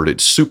introverted,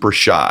 super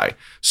shy,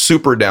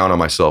 super down on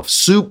myself,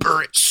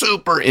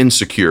 super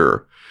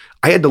insecure.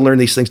 I had to learn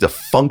these things to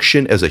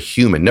function as a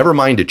human, never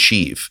mind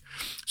achieve.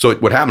 So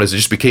what happened is it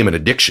just became an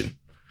addiction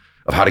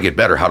of how to get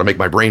better, how to make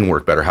my brain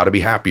work better, how to be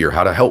happier,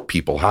 how to help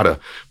people, how to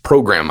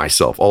program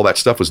myself. All that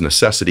stuff was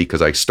necessity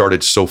because I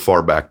started so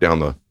far back down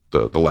the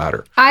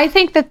ladder. I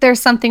think that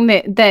there's something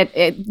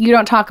that you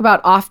don't talk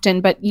about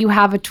often, but you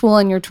have a tool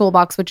in your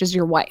toolbox, which is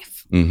your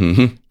wife.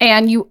 Mm-hmm.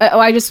 And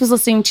I just was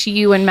listening to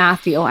you and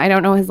Matthew. I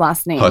don't know his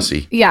last name.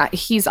 Hussey. Yeah,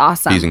 he's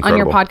awesome. He's on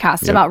incredible. your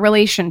podcast about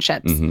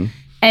relationships. Mm-hmm.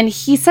 And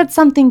he said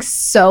something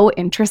so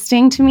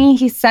interesting to me.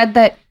 He said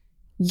that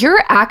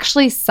you're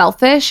actually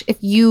selfish if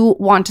you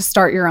want to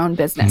start your own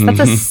business. That's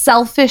a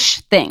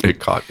selfish thing. It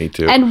caught me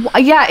too. And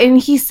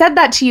and he said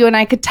that to you, and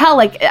I could tell,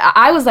 like,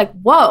 I was like,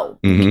 whoa,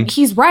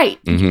 he's right.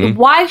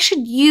 Why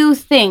should you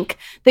think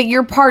that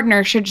your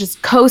partner should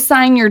just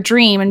co-sign your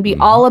dream and be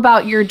all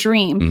about your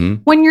dream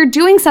when you're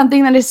doing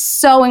something that is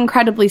so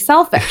incredibly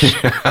selfish?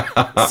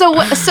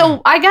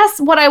 So I guess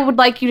what I would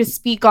like you to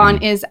speak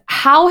on is,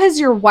 how has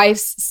your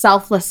wife's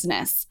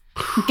selflessness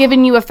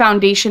given you a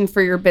foundation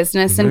for your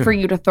business and for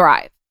you to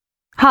thrive?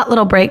 Hot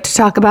little break to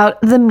talk about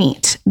the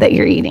meat that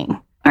you're eating.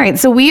 All right,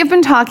 so we have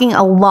been talking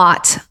a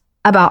lot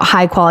about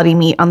high quality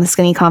meat on the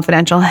Skinny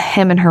Confidential,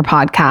 him and her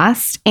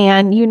podcast.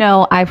 And you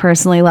know, I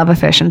personally love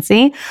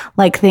efficiency,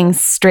 like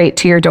things straight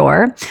to your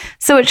door.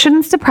 So it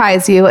shouldn't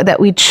surprise you that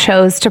we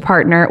chose to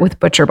partner with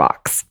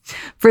ButcherBox.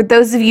 For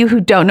those of you who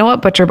don't know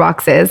what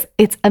ButcherBox is,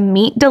 it's a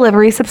meat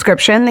delivery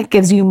subscription that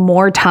gives you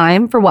more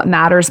time for what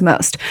matters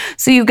most.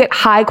 So you get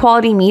high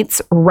quality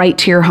meats right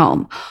to your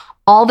home.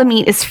 All the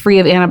meat is free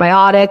of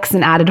antibiotics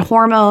and added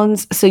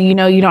hormones, so you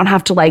know you don't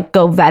have to like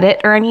go vet it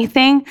or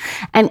anything.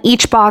 And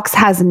each box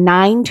has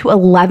 9 to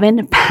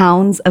 11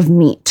 pounds of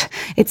meat.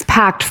 It's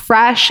packed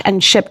fresh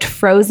and shipped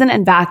frozen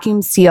and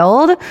vacuum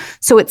sealed,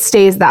 so it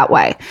stays that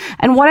way.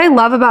 And what I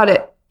love about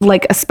it,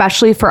 like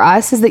especially for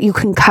us, is that you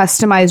can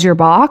customize your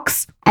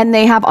box. And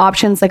they have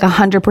options like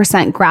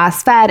 100%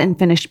 grass-fed and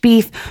finished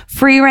beef,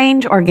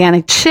 free-range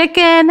organic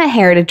chicken,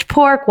 heritage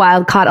pork,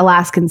 wild-caught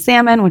Alaskan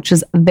salmon, which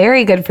is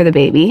very good for the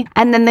baby.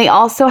 And then they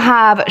also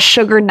have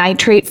sugar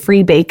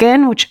nitrate-free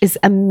bacon, which is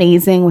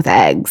amazing with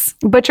eggs.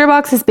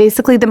 ButcherBox is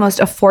basically the most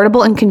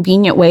affordable and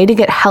convenient way to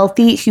get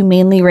healthy,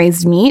 humanely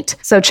raised meat.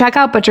 So check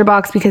out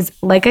ButcherBox because,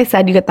 like I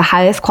said, you get the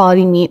highest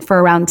quality meat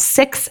for around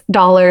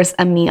 $6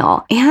 a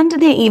meal. And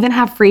they even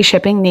have free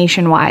shipping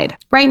nationwide.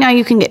 Right now,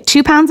 you can get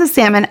 2 pounds of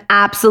salmon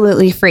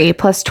absolutely free,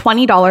 plus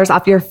 $20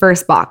 off your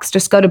first box.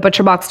 Just go to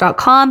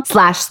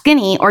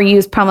butcherbox.com/skinny or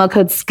use promo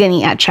code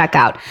skinny at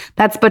checkout.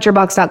 That's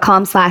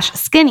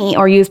butcherbox.com/skinny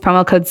or use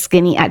promo code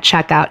skinny at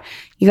checkout.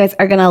 You guys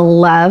are going to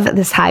love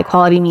this high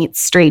quality meat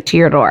straight to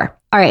your door.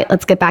 All right,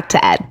 let's get back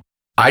to Ed.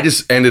 I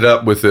just ended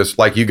up with this,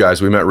 like you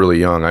guys, we met really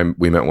young.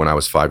 We met when I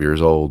was 5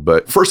 years old.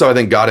 But first off, I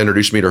think God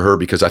introduced me to her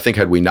because I think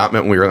had we not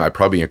met when we were young, I'd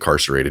probably be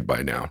incarcerated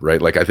by now, right?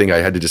 Like I think I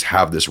had to just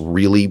have this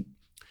I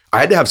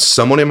had to have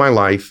someone in my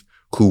life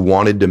who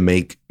wanted to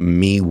make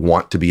me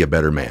want to be a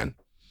better man.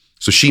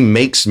 So she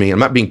makes me,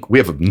 we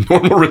have a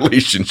normal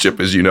relationship,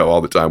 as you know, all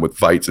the time with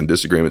fights and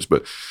disagreements,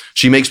 but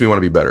she makes me want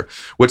to be better.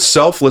 What's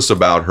selfless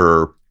about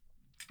her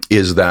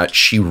is that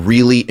she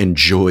really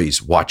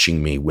enjoys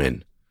watching me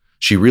win.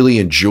 She really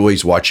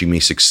enjoys watching me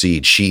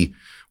succeed. She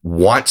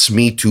wants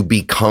me to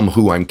become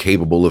who I'm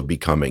capable of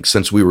becoming.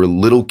 Since we were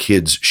little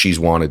kids, she's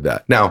wanted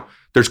that. Now,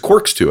 there's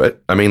quirks to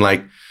it. I mean,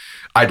 like,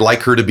 I'd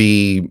like her to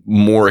be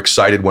more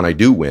excited when I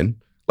do win.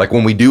 Like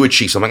when we do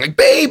achieve something, like,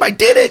 babe, I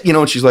did it. You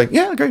know, and she's like,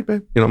 yeah, great,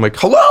 babe. You know, I'm like,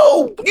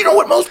 hello. You know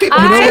what most people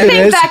do? I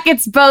think that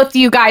gets both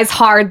you guys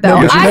hard, though.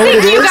 No, I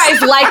think you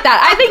guys like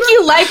that. I think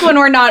you like when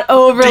we're not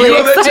overly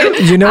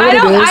excited. You know what it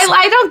is?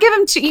 I don't give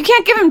him too. You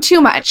can't give him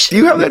too much. Do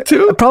you have that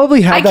too? I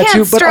probably have that too. I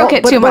can't stroke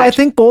it too much. But I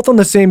think both on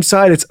the same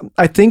side.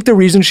 I think the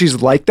reason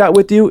she's like that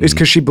with you is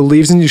because she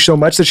believes in you so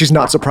much that she's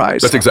not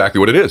surprised. That's exactly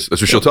what it is.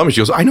 That's what she'll tell me.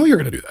 She goes, I know you're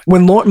going to do that.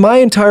 When my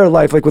entire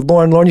life, like with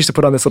Lauren used to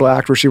put on this little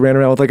act where she ran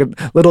around with like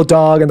a little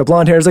dog and the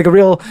blonde hair is like a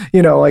real,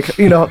 like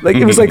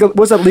it was like,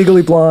 what's that,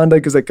 Legally Blonde? Like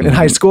it was like in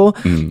high school.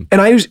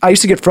 And I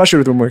used to get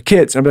frustrated when we were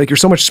kids. And I'd be like, you're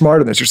so much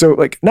smarter than this. You're so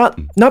like, not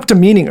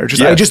demeaning her.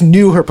 I just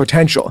knew her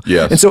potential.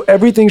 Yes. And so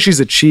everything she's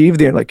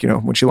achieved, like,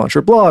 when she launched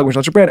her blog, when she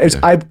launched her brand,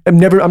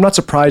 I'm not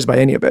surprised by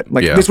any of it.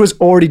 Like this was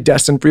already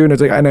destined for you. And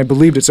it's like, and I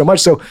believed it so much.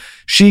 So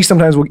she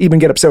sometimes will even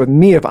get upset with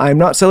me if I'm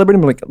not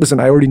celebrating. I'm like,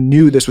 listen, I already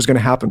knew this was going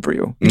to happen for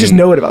you. You just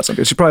know it about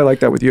something. She's probably like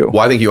that with you.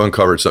 Well, I think you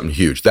uncovered something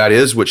huge. That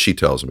is what she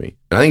tells me.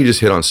 And I think you just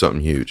hit on something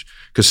huge.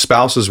 Because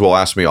spouses will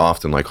ask me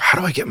often, like, how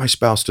do I get my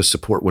spouse to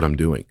support what I'm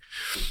doing?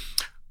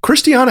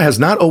 Christiana has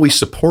not always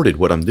supported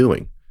what I'm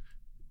doing.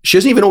 She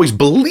hasn't even always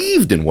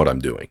believed in what I'm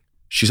doing.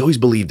 She's always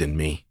believed in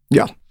me.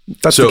 Yeah,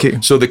 that's the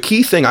key. So the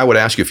key thing I would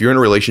ask you, if you're in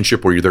a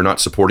relationship where they're not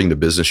supporting the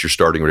business you're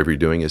starting, whatever you're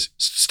doing, is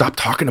stop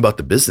talking about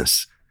the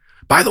business.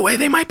 By the way,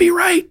 they might be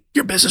right.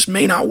 Your business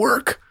may not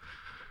work.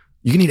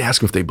 You need to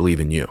ask them if they believe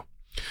in you.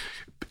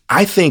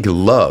 I think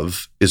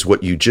love is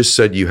what you just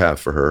said you have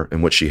for her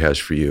and what she has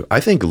for you.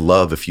 I think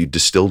love, if you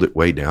distilled it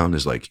way down,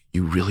 is like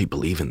you really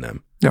believe in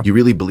them. Yeah. You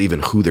really believe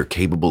in who they're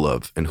capable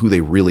of and who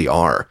they really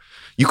are.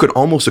 You could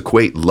almost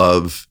equate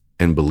love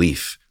and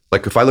belief.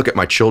 Like if I look at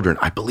my children,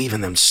 I believe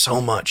in them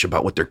so much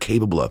about what they're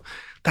capable of.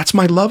 That's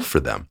my love for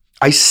them.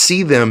 I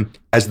see them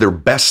as their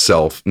best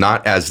self,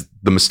 not as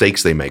the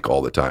mistakes they make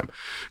all the time.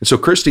 And so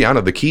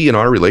Christiana, the key in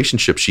our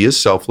relationship, she is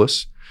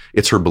selfless.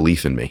 It's her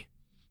belief in me.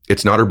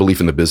 It's not her belief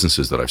in the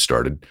businesses that I've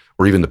started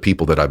or even the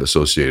people that I've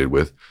associated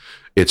with.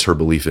 It's her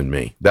belief in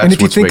me. That's and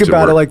if you think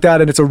about it like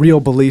that and it's a real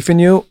belief in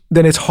you,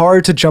 then it's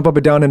hard to jump up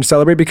and down and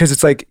celebrate because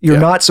it's like you're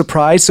not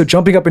surprised. So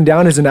jumping up and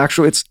down is an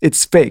actual,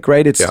 it's fake,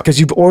 right? It's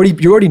because you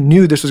already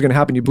knew this was going to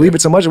happen. You believe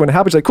it so much that when it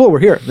happens, like, cool, we're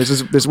here. This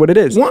is what it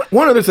is.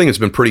 One other thing that's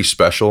been pretty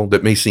special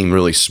that may seem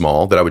really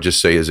small that I would just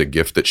say is a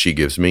gift that she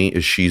gives me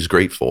is she's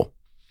grateful.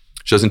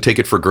 She doesn't take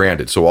it for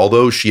granted. So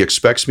although she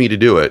expects me to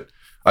do it,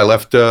 I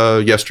left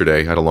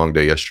yesterday, had a long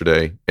day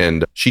yesterday,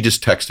 and she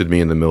just texted me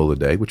in the middle of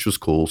the day, which was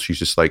cool. She's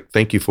just like,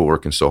 thank you for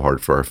working so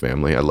hard for our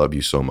family. I love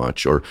you so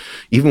much. Or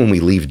even when we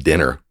leave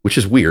dinner, which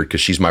is weird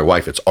because she's my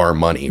wife, it's our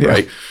money,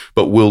 right?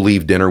 But we'll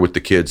leave dinner with the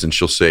kids and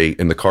she'll say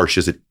in the car, she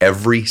does it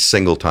every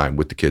single time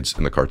with the kids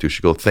in the car too.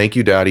 She'll go, thank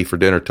you, Daddy, for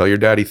dinner. Tell your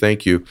daddy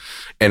thank you.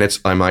 And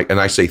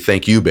I say,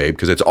 thank you, babe,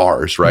 because it's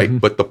ours, right? Mm-hmm.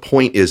 But the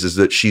point is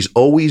that she's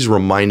always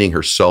reminding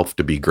herself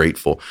to be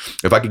grateful.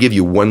 If I could give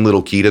you one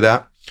little key to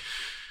that,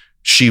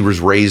 she was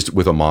raised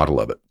with a model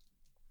of it.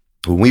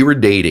 When we were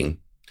dating,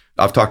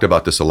 I've talked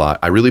about this a lot.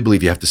 I really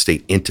believe you have to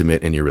stay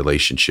intimate in your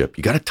relationship.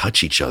 You got to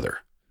touch each other.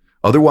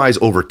 Otherwise,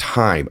 over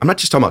time, I'm not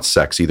just talking about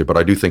sex either, but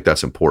I do think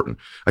that's important.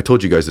 I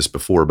told you guys this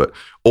before, but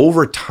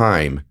over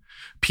time,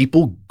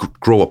 people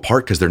grow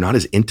apart because they're not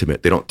as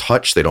intimate. They don't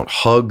touch, they don't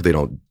hug, they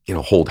don't,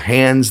 hold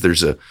hands.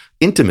 There's a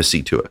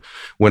intimacy to it.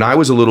 When I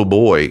was a little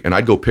boy and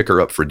I'd go pick her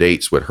up for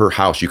dates with her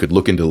house, you could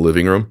look into the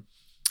living room.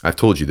 I've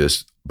told you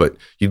this, but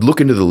you'd look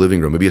into the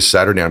living room. It'd be a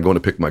Saturday, I'm going to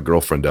pick my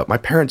girlfriend up. My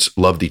parents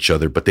loved each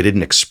other, but they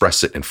didn't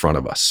express it in front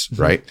of us,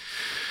 right?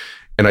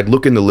 And I'd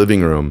look in the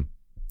living room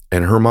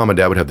and her mom and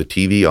dad would have the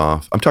TV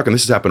off. I'm talking,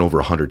 this has happened over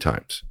 100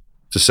 times.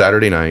 It's a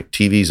Saturday night,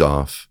 TV's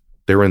off.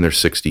 They're in their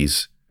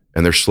 60s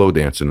and they're slow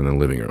dancing in the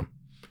living room.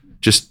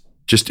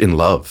 Just in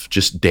love,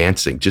 just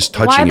dancing, just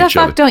touching each other. Why the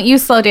fuck don't you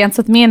slow dance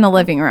with me in the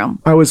living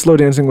room? I was slow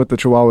dancing with the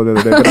Chihuahua the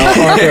other day, but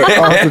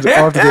I'll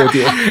have to do it to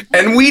you.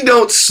 And we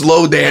don't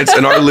slow dance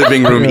in our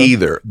living room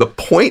either. The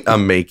point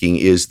I'm making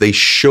is they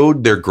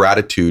showed their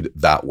gratitude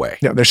that way.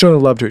 Yeah, they're showing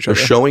love to each other.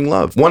 They're showing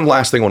love. One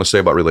last thing I want to say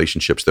about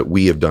relationships that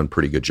we have done a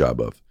pretty good job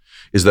of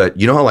is that,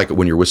 you know how like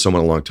when you're with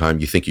someone a long time,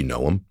 you think you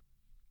know them?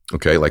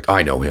 Okay, like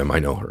I know him, I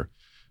know her.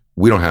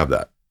 We don't have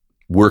that.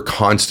 We're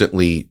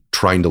constantly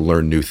trying to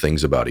learn new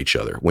things about each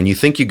other. When you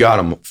think you got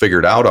them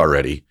figured out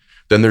already,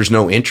 then there's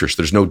no interest,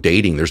 there's no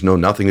dating, there's no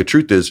nothing. The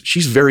truth is,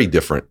 she's very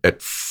different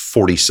at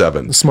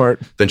 47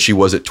 Smart. Than she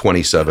was at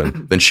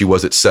 27, than she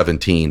was at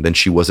 17, than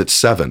she was at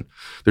 7.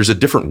 There's a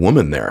different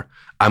woman there.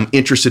 I'm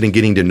interested in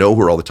getting to know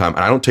her all the time.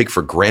 And I don't take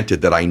for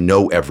granted that I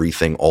know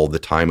everything all the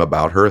time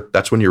about her.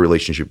 That's when your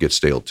relationship gets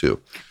stale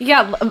too.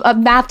 Yeah.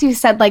 Matthew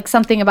said like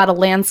something about a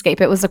landscape.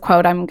 It was a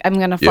quote. I'm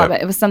going to flub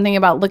it. It was something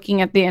about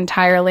looking at the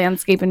entire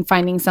landscape and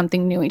finding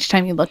something new each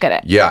time you look at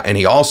it. Yeah. And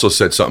he also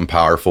said something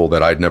powerful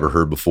that I'd never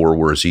heard before,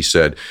 whereas he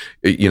said,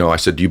 I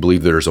said, do you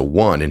believe there's a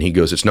one? And he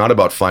goes, it's not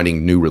about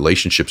finding new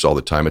relationships all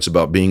the time. It's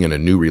about being in a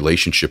new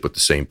relationship with the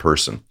same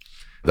person.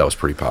 That was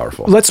pretty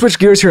powerful. Let's switch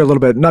gears here a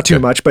little bit. Not too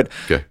much, but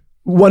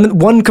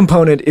one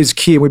component is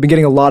key. We've been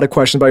getting a lot of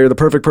questions about, you're the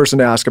perfect person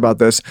to ask about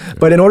this.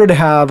 But in order to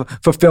have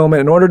fulfillment,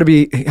 in order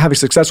to have a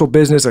successful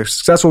business, a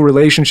successful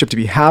relationship, to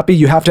be happy,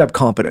 you have to have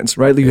confidence,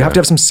 right? You have to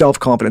have some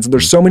self-confidence. And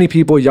there's so many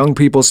people, young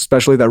people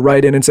especially, that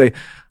write in and say,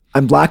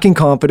 I'm lacking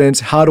confidence.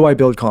 How do I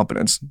build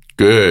confidence?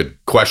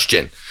 Good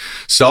question.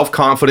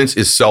 Self-confidence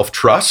is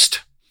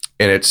self-trust.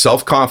 And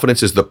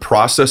self-confidence is the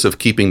process of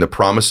keeping the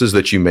promises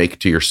that you make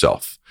to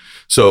yourself.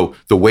 So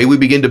the way we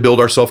begin to build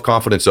our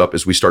self-confidence up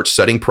is we start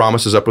setting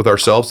promises up with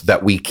ourselves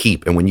that we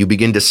keep. And when you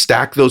begin to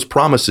stack those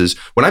promises,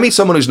 when I meet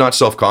someone who's not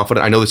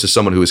self-confident, I know this is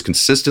someone who has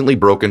consistently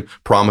broken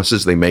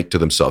promises they make to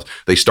themselves.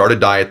 They start a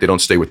diet, they don't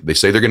stay with it. They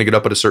say they're going to get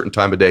up at a certain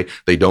time of day,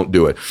 they don't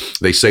do it.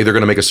 They say they're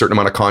going to make a certain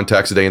amount of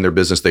contacts a day in their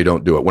business, they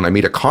don't do it. When I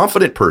meet a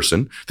confident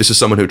person, this is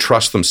someone who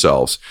trusts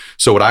themselves.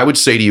 So what I would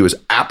say to you is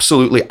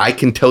absolutely, I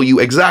can tell you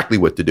exactly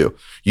what to do.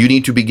 You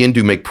need to begin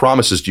to make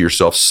promises to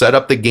yourself, set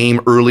up the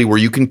game early where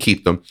you can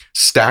keep them,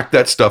 stack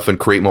that stuff and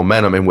create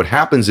momentum. And what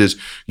happens is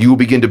you will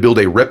begin to build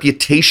a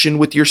reputation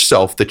with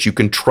yourself that you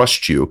can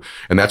trust you.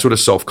 And that's what a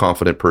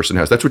self-confident person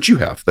has. That's what you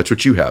have. That's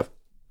what you have.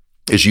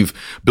 Is you've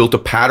built a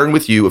pattern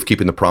with you of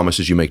keeping the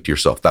promises you make to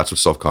yourself. That's what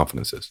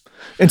self-confidence is.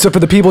 And so for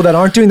the people that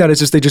aren't doing that, it's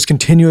just they just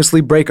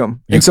continuously break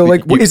them. And so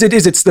like, is it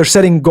they're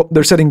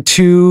setting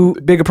too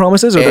big of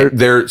promises, or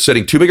they're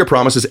setting too big of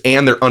promises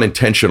and they're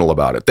unintentional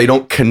about it. They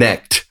don't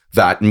connect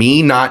that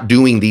me not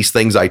doing these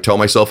things I tell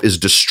myself is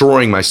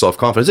destroying my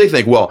self-confidence. They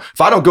think, well,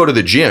 if I don't go to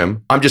the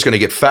gym, I'm just going to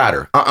get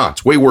fatter.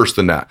 It's way worse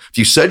than that. If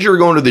you said you're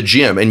going to the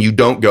gym and you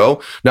don't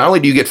go, not only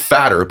do you get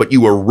fatter, but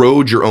you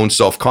erode your own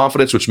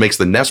self-confidence, which makes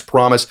the next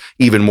promise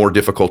even more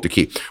difficult to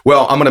keep.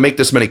 Well, I'm going to make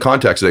this many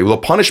contacts today. Well,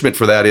 the punishment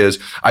for that is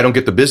I don't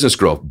get the business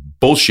growth.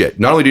 Bullshit.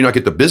 Not only do you not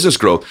get the business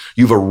growth,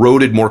 you've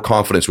eroded more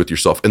confidence with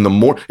yourself. And the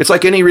more, it's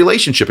like any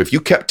relationship. If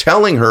you kept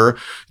telling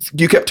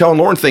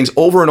Lauren things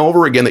over and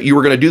over again that you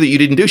were going to do that you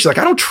didn't do, she's like,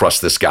 I don't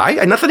trust this guy.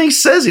 Nothing he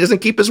says, he doesn't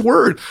keep his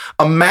word.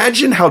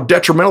 Imagine how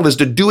detrimental it is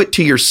to do it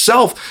to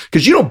yourself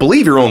because you don't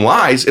believe your own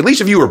lies. At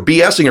least if you were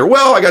BSing her,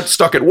 well, I got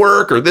stuck at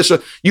work or this,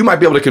 you might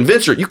be able to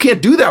convince her. You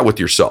can't do that with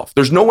yourself.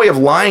 There's no way of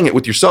lying it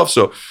with yourself.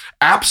 So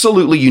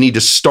absolutely, you need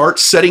to start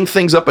setting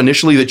things up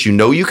initially that you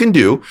know you can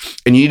do,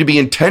 and you need to be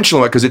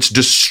intentional because it's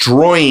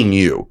destroying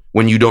you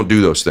when you don't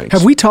do those things.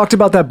 Have we talked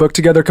about that book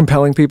together,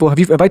 Compelling People?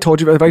 Have I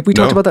told you? Have we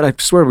talked about that? I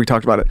swear we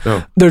talked about it.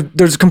 No.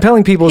 There's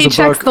Compelling People is a book. He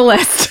checks the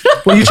list.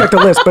 Well, you check the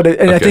list, but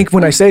I think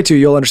when I say it to you,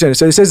 you'll understand it.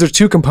 So it says there's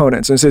two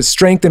components. And it says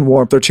strength and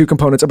warmth are two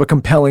components of a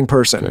compelling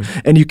person.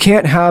 Okay. And you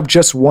can't have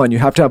just one. You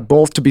have to have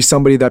both to be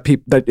somebody that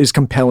is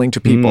compelling to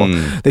people.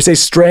 They say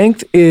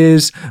strength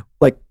is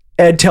like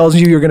Ed tells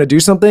you you're going to do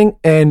something,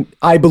 and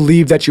I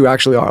believe that you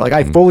actually are. Like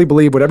I fully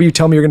believe whatever you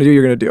tell me you're going to do,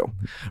 you're going to do.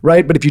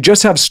 Right? But if you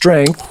just have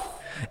strength,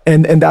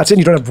 and that's it.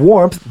 You don't have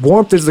warmth.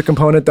 Warmth is the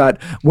component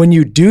that when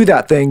you do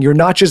that thing, you're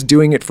not just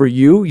doing it for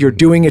you, you're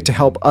doing it to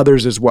help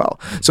others as well.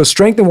 So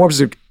strength and warmth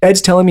is,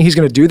 Ed's telling me he's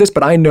going to do this,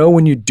 but I know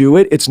when you do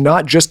it, it's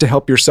not just to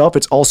help yourself,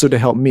 it's also to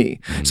help me.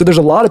 So there's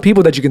a lot of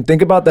people that you can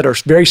think about that are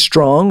very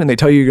strong and they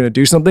tell you you're going to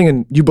do something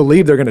and you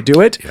believe they're going to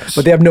do it,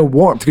 but they have no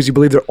warmth because you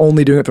believe they're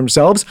only doing it for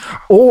themselves.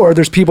 Or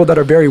there's people that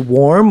are very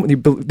warm. You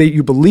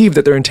believe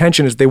that their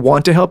intention is they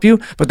want to help you,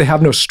 but they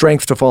have no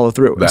strength to follow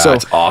through.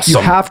 That's awesome.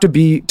 You have to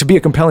be a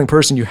compelling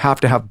person, you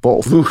have to have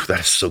both. Ooh,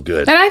 that is so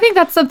good. And I think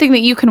that's something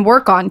that you can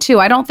work on too.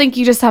 I don't think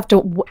you just have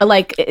to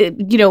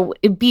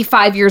be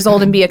 5 years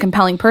old and be a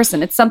compelling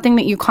person. It's something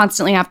that you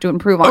constantly have to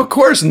improve on. Of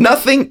course,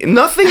 nothing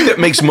that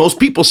makes most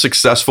people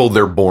successful,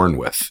 they're born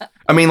with.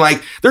 I mean,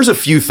 like, there's a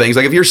few things.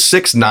 Like, if you're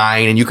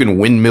 6'9" and you can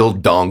windmill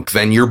dunk,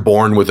 then you're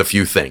born with a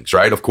few things,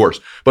 right? Of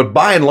course. But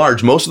by and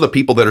large, most of the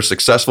people that are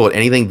successful at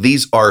anything,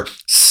 these are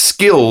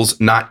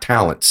skills, not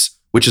talents,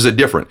 which is a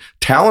different.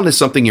 Talent is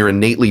something you're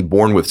innately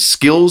born with.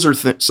 Skills are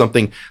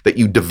something that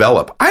you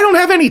develop. I don't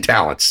have any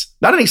talents,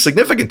 not any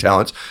significant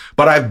talents,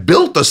 but I've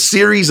built a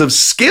series of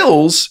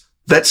skills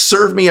that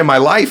serve me in my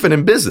life and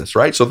in business,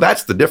 right? So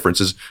that's the difference,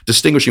 is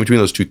distinguishing between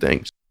those two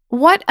things.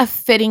 What a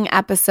fitting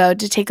episode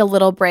to take a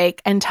little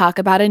break and talk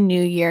about a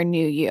new year,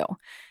 new you.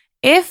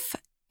 If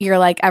you're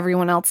like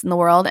everyone else in the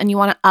world and you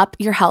want to up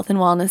your health and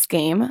wellness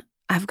game,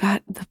 I've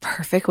got the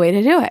perfect way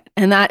to do it,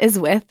 and that is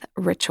with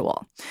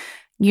Ritual.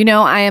 You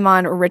know, I am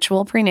on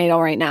Ritual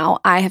Prenatal right now.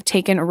 I have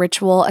taken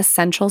Ritual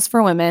Essentials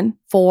for Women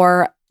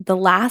for the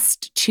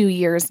last 2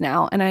 years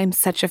now, and I am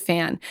such a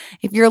fan.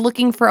 If you're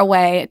looking for a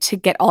way to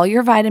get all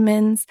your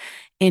vitamins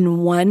in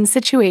one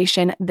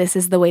situation, this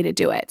is the way to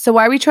do it. So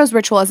why we chose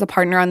Ritual as a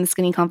partner on the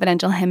Skinny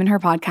Confidential, him and her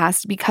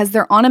podcast, because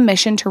they're on a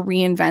mission to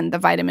reinvent the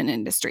vitamin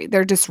industry.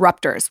 They're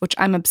disruptors, which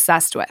I'm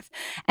obsessed with.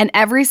 And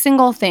every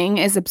single thing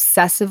is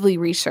obsessively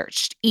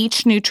researched.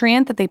 Each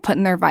nutrient that they put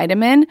in their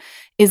vitamin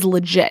is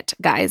legit,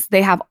 guys.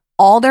 They have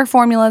all their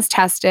formulas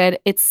tested,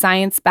 it's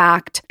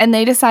science-backed, and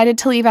they decided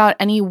to leave out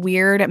any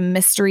weird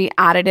mystery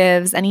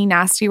additives, any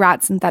nasty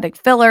rat synthetic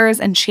fillers,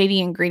 and shady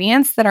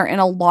ingredients that are in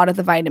a lot of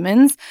the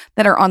vitamins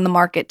that are on the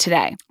market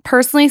today.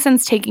 Personally,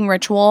 since taking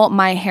Ritual,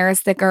 my hair is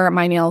thicker,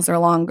 my nails are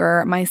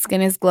longer, my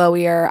skin is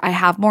glowier, I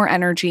have more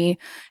energy,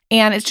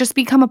 and it's just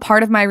become a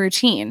part of my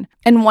routine.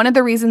 And one of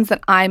the reasons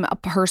that I'm a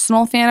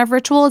personal fan of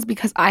Ritual is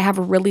because I have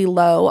really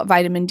low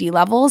vitamin D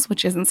levels,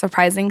 which isn't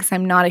surprising because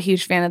I'm not a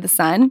huge fan of the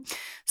sun.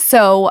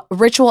 So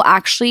Ritual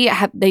actually,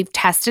 they've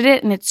tested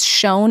it and it's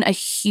shown a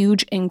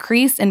huge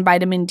increase in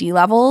vitamin D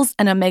levels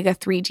and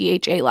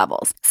omega-3 DHA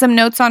levels. Some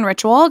notes on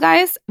Ritual,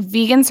 guys.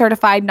 Vegan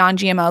certified,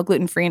 non-GMO,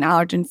 gluten-free, and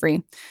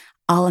allergen-free.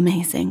 All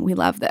amazing. We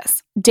love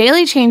this.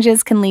 Daily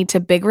changes can lead to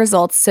big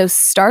results, so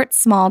start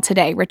small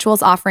today.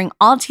 Ritual's offering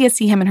all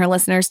TSC Him and her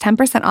listeners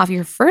 10% off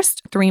your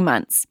first 3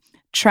 months.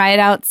 Try it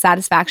out.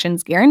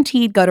 Satisfaction's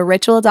guaranteed. Go to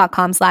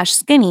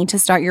ritual.com/skinny to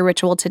start your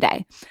Ritual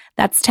today.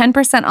 That's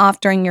 10%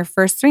 off during your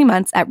first 3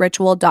 months at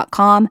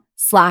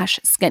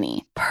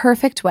ritual.com/skinny.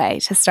 Perfect way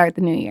to start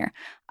the new year.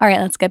 All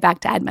right, let's get back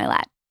to Ed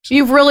Mylett.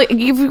 You've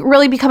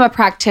really become a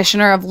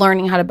practitioner of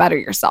learning how to better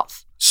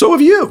yourself. So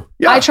have you.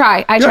 Yeah. I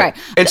try.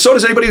 And so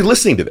does anybody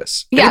listening to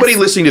this. Yes. Anybody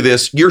listening to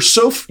this, you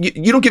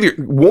don't give your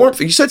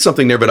warmth. You said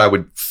something there that I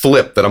would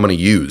flip that I'm going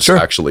to use,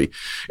 actually.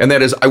 And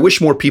that is, I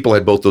wish more people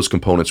had both those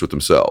components with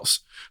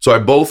themselves. So I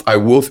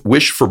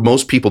wish for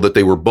most people that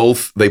they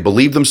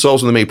believed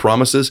themselves when they made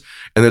promises,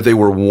 and that they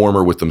were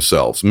warmer with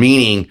themselves,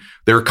 meaning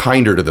they're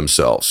kinder to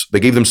themselves. They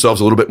gave themselves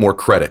a little bit more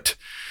credit.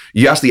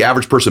 You ask the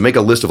average person, make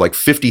a list of like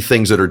 50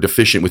 things that are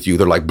deficient with you.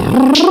 They're like,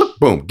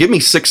 boom, give me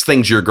 6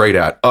 things you're great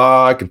at.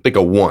 I can think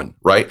of 1,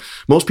 right?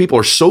 Most people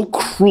are so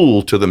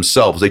cruel to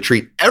themselves. They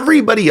treat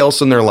everybody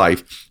else in their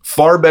life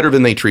far better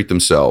than they treat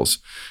themselves.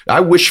 I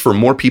wish for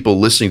more people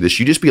listening to this,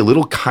 you just be a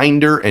little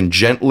kinder and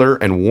gentler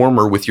and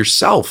warmer with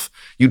yourself.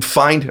 You'd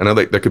find, I know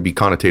that could be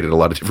connotated a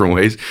lot of different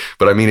ways,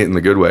 but I mean it in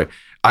the good way.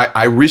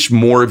 I wish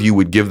more of you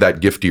would give that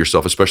gift to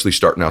yourself, especially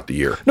starting out the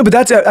year. No, but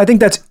I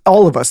think that's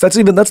all of us.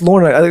 That's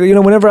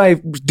Lauren. Whenever I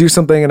do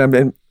something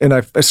and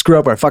I screw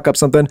up or I fuck up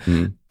something,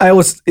 I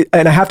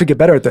have to get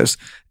better at this.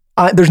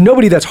 There's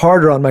nobody that's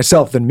harder on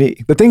myself than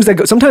me.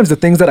 Sometimes the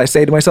things that I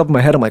say to myself in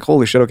my head, I'm like,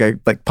 holy shit, okay,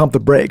 like pump the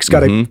brakes.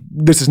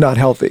 This is not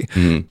healthy.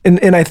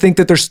 And I think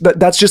that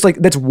that's just like,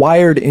 that's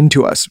wired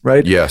into us,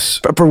 right?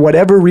 Yes. For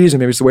whatever reason,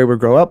 maybe it's the way we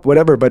grow up,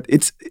 whatever, but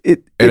it's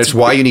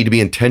why you need to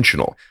be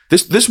intentional.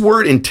 This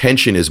word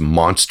intention is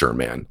monster,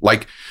 man.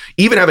 Like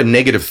even having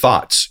negative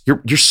thoughts,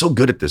 you're so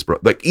good at this, bro.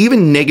 Like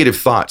even negative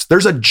thoughts,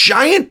 there's a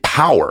giant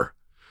power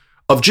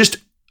of just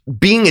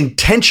being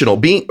intentional,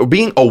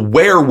 being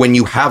aware when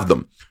you have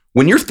them.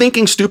 When you're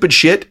thinking stupid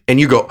shit and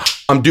you go,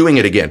 I'm doing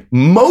it again,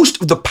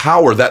 most of the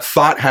power that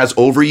thought has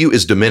over you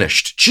is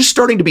diminished. Just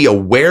starting to be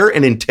aware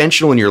and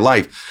intentional in your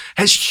life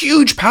has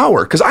huge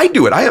power. Because I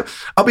do it.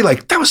 I'll be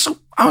like,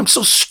 I'm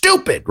so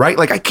stupid, right?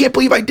 Like, I can't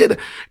believe I did it.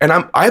 And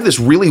I have this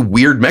really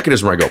weird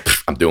mechanism where I go,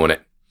 I'm doing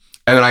it.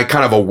 And then I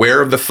kind of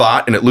aware of the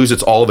thought and it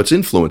loses all of its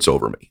influence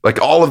over me.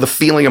 Like all of the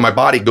feeling in my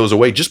body goes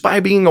away just by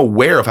being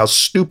aware of how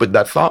stupid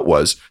that thought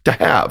was to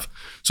have.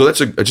 So that's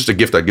just a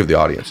gift I'd give the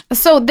audience.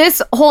 So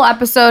this whole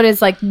episode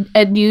is like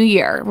a new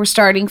year. We're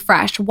starting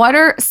fresh. What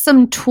are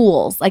some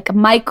tools, like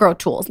micro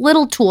tools,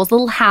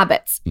 little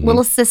habits,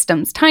 little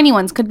systems, tiny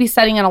ones, could be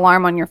setting an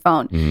alarm on your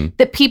phone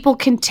that people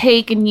can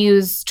take and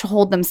use to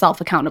hold themselves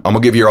accountable? I'm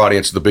going to give your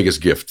audience the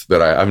biggest gift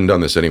that I haven't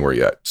done this anywhere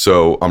yet.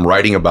 So I'm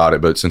writing about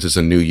it, but since it's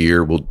a new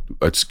year,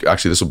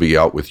 this will be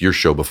out with your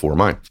show before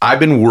mine. I've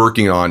been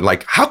working on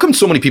like, how come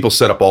so many people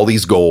set up all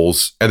these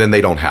goals and then they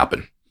don't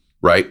happen,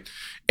 right?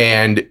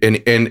 And so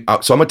I'm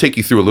going to take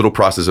you through a little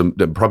process,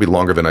 probably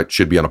longer than I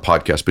should be on a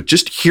podcast, but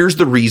just here's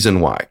the reason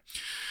why.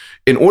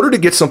 In order to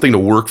get something to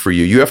work for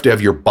you, you have to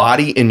have your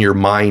body and your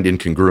mind in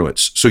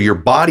congruence. So your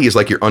body is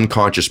like your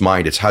unconscious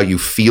mind. It's how you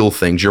feel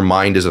things. Your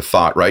mind is a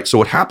thought, right? So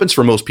what happens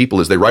for most people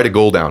is they write a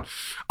goal down.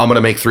 I'm going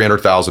to make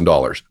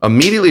 $300,000.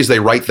 Immediately as they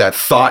write that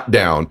thought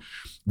down,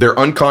 their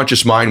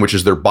unconscious mind, which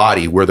is their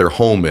body, where their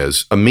home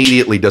is,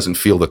 immediately doesn't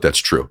feel that that's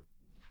true.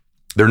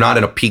 They're not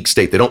in a peak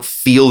state. They don't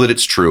feel that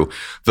it's true.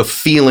 The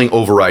feeling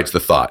overrides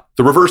the thought.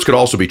 The reverse could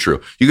also be true.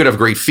 You could have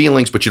great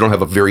feelings, but you don't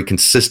have a very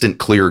consistent,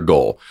 clear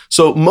goal.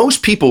 So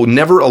most people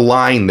never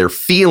align their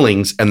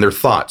feelings and their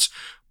thoughts.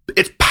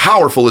 It's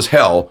powerful as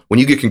hell when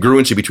you get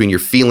congruency between your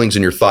feelings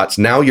and your thoughts.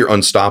 Now you're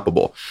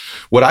unstoppable.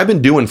 What I've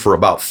been doing for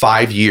about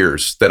 5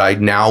 years that I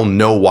now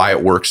know why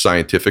it works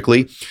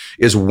scientifically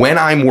is when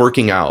I'm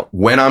working out,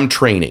 when I'm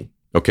training,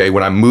 okay,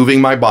 when I'm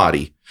moving my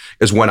body,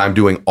 is when I'm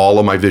doing all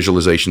of my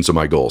visualizations of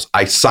my goals.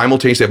 I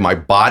simultaneously have my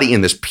body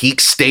in this peak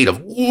state of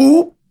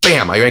whoop,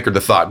 bam, I anchored the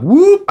thought,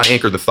 whoop, I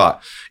anchored the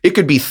thought. It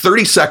could be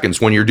 30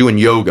 seconds when you're doing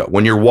yoga,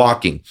 when you're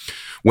walking,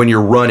 when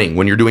you're running,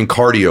 when you're doing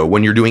cardio,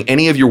 when you're doing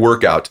any of your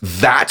workouts.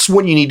 That's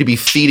when you need to be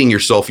feeding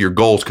yourself your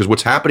goals, because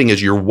what's happening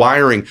is you're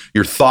wiring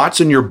your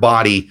thoughts and your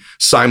body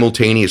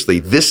simultaneously.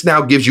 This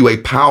now gives you a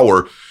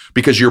power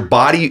because your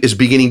body is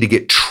beginning to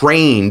get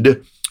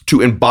trained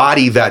to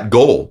embody that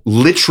goal,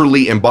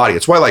 literally embody.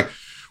 It's why like,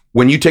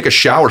 when you take a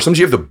shower, sometimes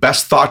you have the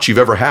best thoughts you've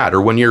ever had,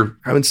 or when you're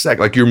having sex,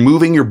 like you're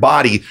moving your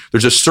body,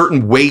 there's a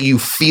certain way you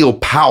feel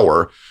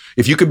power.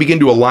 If you could begin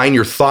to align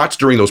your thoughts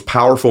during those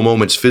powerful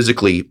moments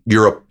physically,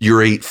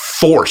 you're a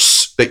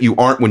force that you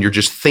aren't when you're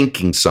just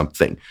thinking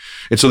something.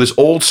 And so this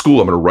old school,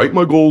 I'm going to write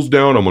my goals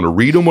down, I'm going to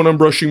read them when I'm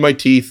brushing my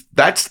teeth.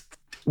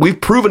 We've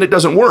proven it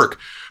doesn't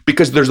work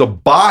because there's a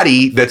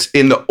body that's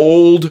in the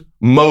old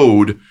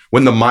mode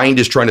when the mind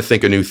is trying to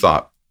think a new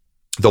thought.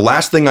 The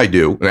last thing I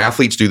do, and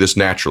athletes do this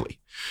naturally.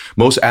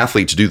 Most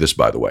athletes do this,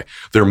 by the way.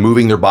 They're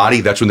moving their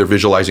body. That's when they're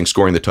visualizing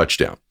scoring the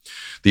touchdown.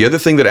 The other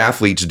thing that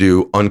athletes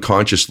do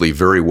unconsciously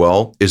very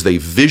well is they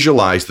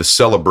visualize the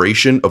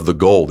celebration of the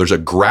goal. There's a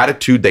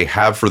gratitude they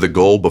have for the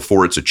goal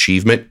before its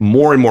achievement.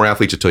 More and more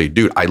athletes will tell you,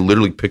 dude, I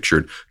literally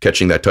pictured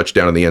catching that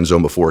touchdown in the end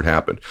zone before it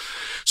happened.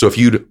 So if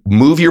you'd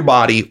move your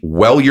body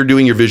while you're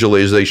doing your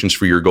visualizations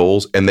for your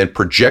goals and then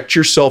project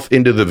yourself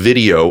into the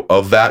video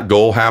of that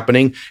goal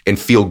happening and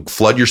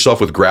flood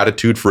yourself with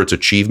gratitude for its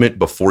achievement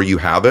before you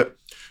have it,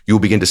 you'll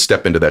begin to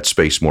step into that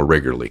space more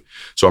regularly.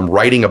 So I'm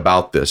writing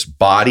about this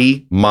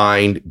body,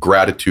 mind,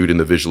 gratitude in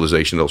the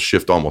visualization. It'll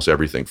shift almost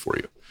everything for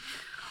you.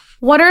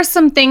 What are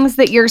some things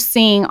that you're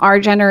seeing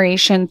our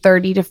generation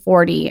 30 to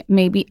 40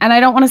 maybe, and I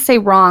don't want to say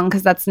wrong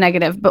because that's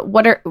negative, but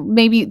what are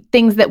maybe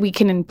things that we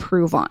can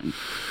improve on?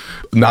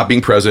 Not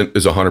being present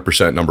is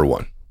 100% number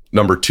one.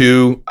 Number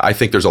two, I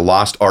think there's a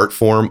lost art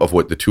form of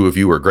what the two of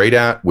you are great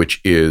at,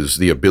 which is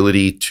the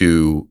ability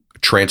to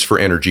transfer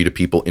energy to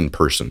people in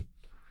person.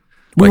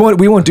 We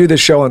won't do this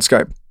show on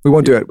Skype. We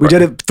won't do it. We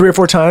did it 3 or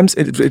 4 times.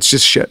 It's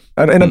just shit.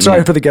 And I'm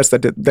sorry for the guests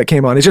that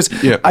came on. It's just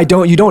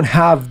you don't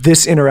have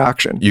this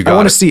interaction. I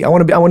want to see. I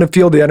want to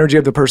feel the energy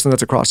of the person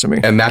that's across from me.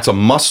 And that's a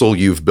muscle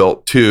you've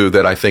built too.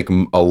 That I think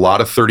a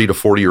lot of 30 to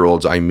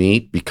 40-year-olds I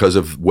meet, because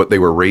of what they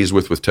were raised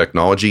with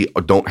technology,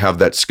 don't have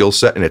that skill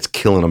set, and it's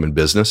killing them in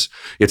business.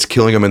 It's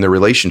killing them in their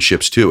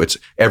relationships too.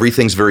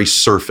 Everything's very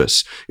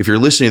surface. If you're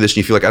listening to this and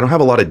you feel like I don't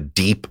have a lot of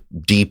deep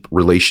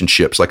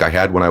relationships like I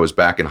had when I was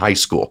back in high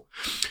school.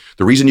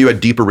 The reason you had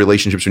deeper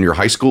relationships when you were in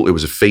high school, it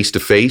was a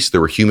face-to-face.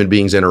 There were human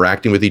beings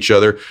interacting with each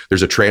other.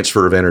 There's a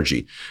transfer of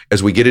energy.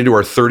 As we get into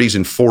our 30s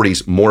and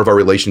 40s, more of our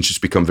relationships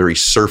become very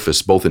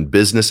surface, both in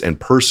business and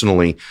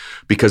personally,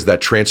 because that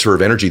transfer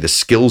of energy, the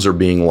skills are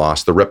being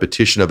lost, the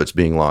repetition of it's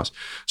being lost.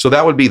 So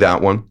that would be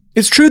that one.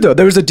 It's true, though.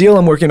 There was a deal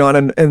I'm working on,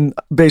 and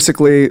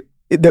basically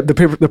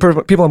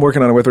the people I'm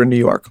working on it with are in New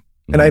York.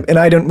 And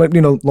I don't,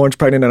 Lauren's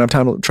pregnant and I have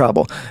time to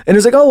travel. And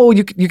it's like, oh, well,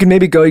 you can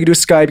maybe go, you can do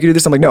Skype, you can do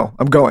this. I'm like, no,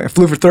 I'm going. I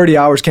flew for 30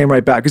 hours, came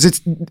right back. Because it's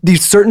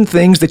these certain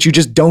things that you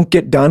just don't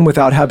get done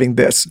without having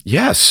this.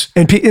 Yes.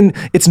 And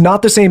it's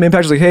not the same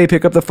impact. It's like, hey,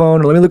 pick up the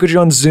phone or let me look at you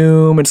on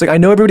Zoom. And it's like, I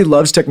know everybody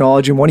loves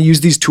technology and want to use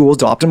these tools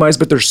to optimize,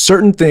 but there's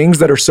certain things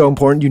that are so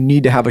important. You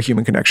need to have a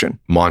human connection.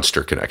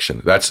 Monster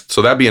connection.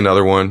 So that'd be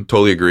another one.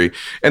 Totally agree.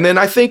 And then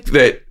I think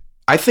that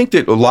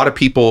a lot of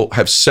people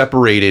have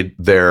separated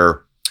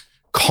their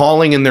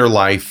calling in their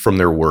life from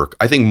their work.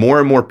 I think more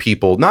and more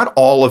people, not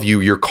all of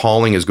you, your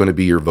calling is going to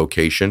be your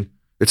vocation.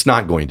 It's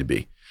not going to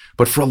be.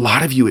 But for a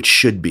lot of you, it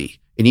should be.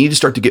 And you need to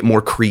start to get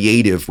more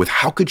creative with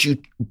how could you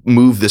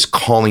move this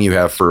calling you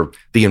have for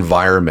the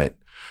environment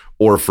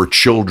or for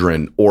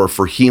children or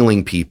for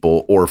healing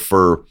people or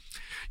for,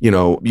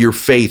 your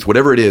faith,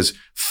 whatever it is,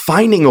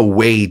 finding a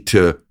way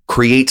to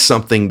create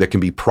something that can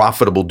be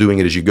profitable doing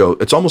it as you go.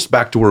 It's almost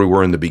back to where we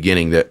were in the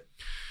beginning, that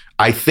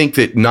I think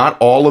that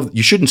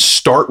you shouldn't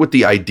start with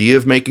the idea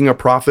of making a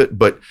profit,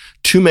 but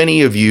too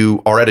many of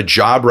you are at a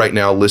job right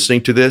now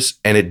listening to this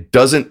and it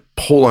doesn't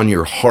pull on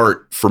your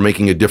heart for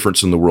making a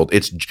difference in the world.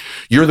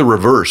 You're the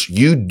reverse.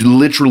 You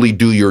literally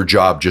do your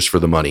job just for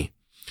the money.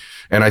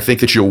 And I think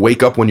that you'll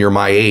wake up when you're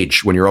my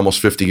age, when you're almost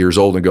 50 years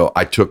old and go,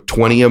 I took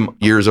 20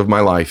 years of my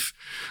life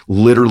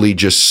literally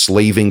just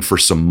slaving for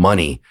some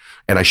money.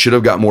 And I should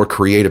have got more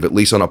creative, at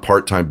least on a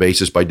part-time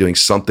basis, by doing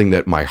something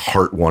that my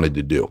heart wanted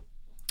to do.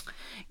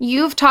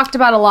 You've talked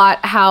about a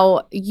lot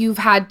how you've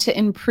had to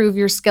improve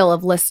your skill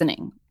of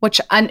listening,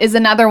 which is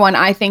another one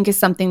I think is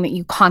something that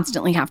you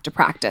constantly have to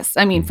practice.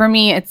 I mean, for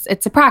me,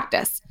 it's a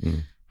practice.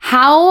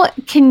 How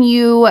can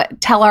you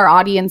tell our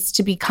audience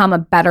to become a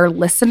better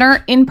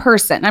listener in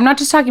person? I'm not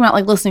just talking about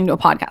like listening to a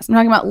podcast. I'm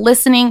talking about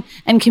listening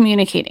and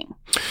communicating.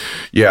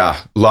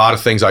 Yeah, a lot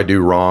of things I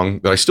do wrong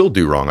that I still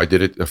do wrong. I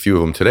did a few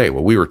of them today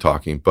while we were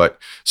talking, but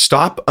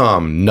stop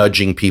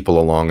nudging people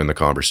along in the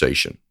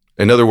conversation.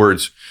 In other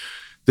words,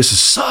 this is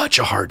such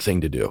a hard thing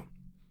to do.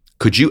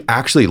 Could you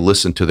actually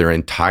listen to their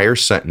entire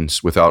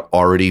sentence without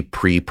already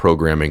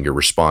pre-programming your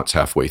response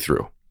halfway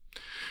through?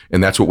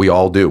 And that's what we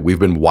all do. We've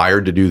been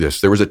wired to do this.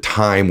 There was a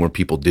time when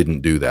people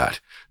didn't do that.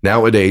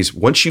 Nowadays,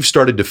 once you've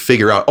started to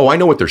figure out, I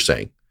know what they're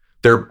saying.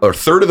 They're a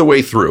third of the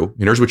way through,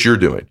 and here's what you're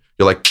doing.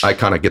 You're like, I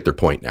kind of get their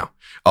point now.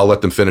 I'll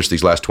let them finish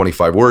these last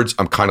 25 words.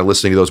 I'm kind of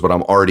listening to those, but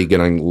I'm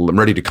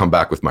ready to come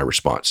back with my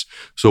response.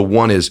 So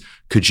one is,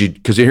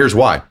 because here's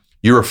why.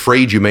 You're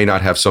afraid you may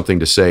not have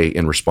something to say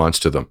in response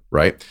to them,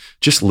 right?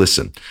 Just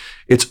listen.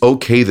 It's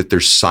okay that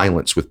there's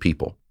silence with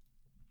people.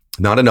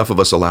 Not enough of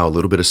us allow a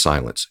little bit of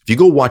silence. If you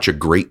go watch a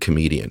great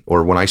comedian,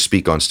 or when I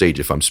speak on stage,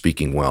 if I'm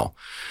speaking well,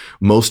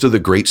 most of the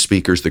great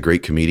speakers, the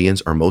great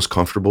comedians are most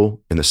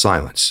comfortable in the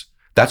silence.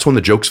 That's when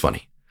the joke's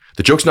funny.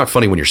 The joke's not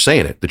funny when you're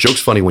saying it. The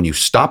joke's funny when you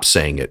stop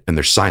saying it and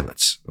there's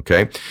silence,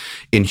 okay?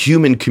 In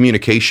human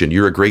communication,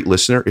 you're a great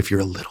listener if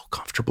you're a little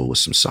comfortable with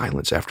some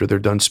silence after they're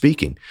done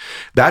speaking.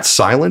 That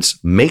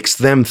silence makes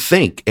them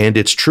think, and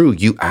it's true,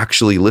 you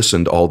actually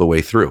listened all the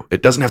way through.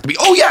 It doesn't have to be,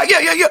 oh yeah.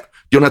 You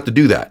don't have to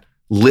do that.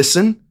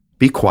 Listen,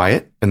 be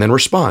quiet, and then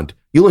respond.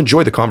 You'll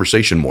enjoy the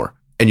conversation more,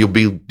 and you'll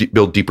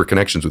build deeper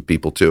connections with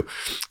people too.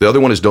 The other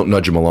one is don't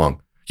nudge them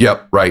along.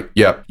 Yep, right,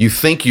 yep. You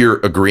think you're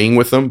agreeing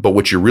with them, but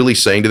what you're really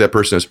saying to that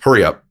person is,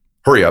 hurry up.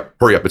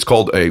 It's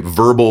called a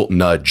verbal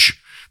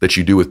nudge that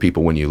you do with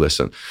people when you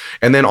listen.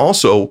 And then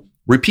also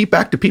repeat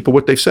back to people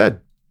what they've said.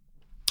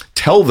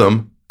 Tell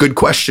them, good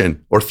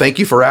question, or thank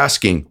you for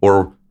asking,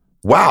 or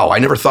wow, I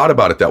never thought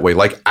about it that way.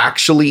 Like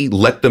actually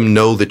let them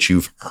know that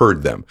you've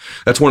heard them.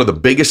 That's one of the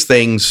biggest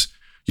things.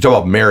 You talk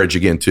about marriage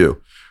again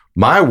too.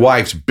 My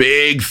wife's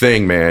big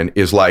thing, man,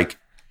 is like,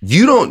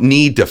 you don't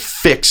need to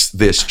fix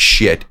this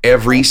shit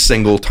every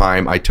single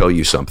time I tell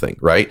you something,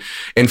 right?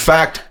 In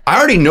fact, I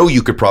already know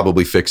you could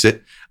probably fix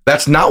it.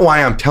 That's not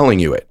why I'm telling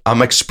you it.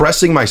 I'm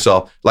expressing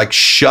myself like,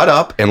 shut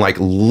up and like,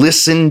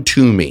 listen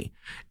to me.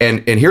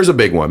 And here's a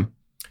big one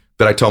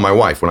that I tell my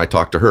wife when I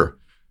talk to her.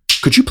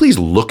 Could you please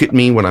look at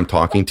me when I'm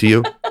talking to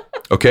you?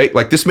 Okay,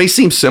 like this may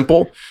seem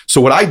simple. So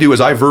what I do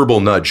is I verbal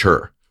nudge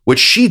her. What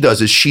she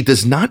does is she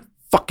does not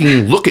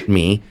fucking look at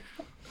me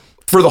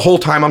for the whole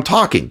time I'm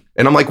talking.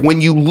 And I'm like,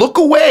 when you look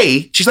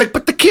away, she's like,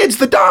 but the kids,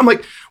 the dog. I'm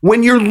like,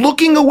 when you're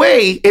looking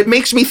away, it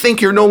makes me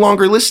think you're no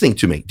longer listening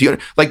to me. Do you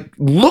like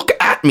look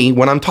at me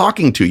when I'm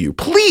talking to you,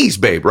 please,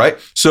 babe? Right?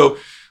 So.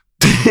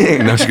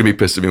 Now she's gonna be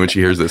pissed at me when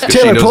she hears this.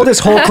 Taylor, pull this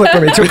whole clip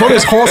for me. Pull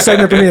this whole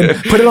segment for me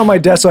and put it on my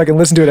desk so I can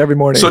listen to it every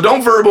morning. So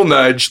don't verbal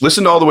nudge.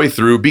 Listen all the way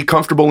through. Be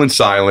comfortable in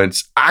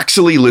silence.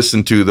 Actually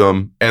listen to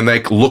them and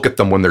like look at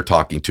them when they're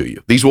talking to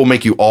you. These will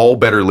make you all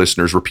better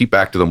listeners. Repeat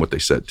back to them what they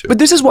said too. But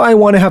this is why I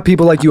want to have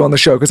people like you on the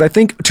show, because I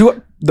think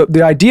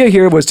the idea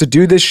here was to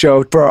do this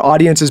show for our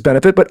audience's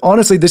benefit, but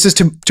honestly, this is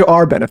to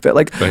our benefit.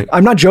 Like, right.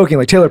 I'm not joking.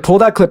 Like, Taylor, pull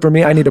that clip for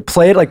me. I need to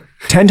play it like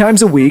 10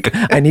 times a week.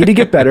 I need to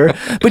get better.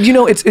 But you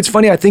know, it's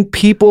funny. I think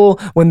people,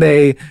 when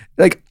they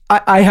like,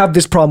 I have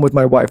this problem with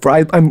my wife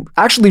where I'm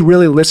actually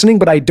really listening,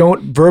 but I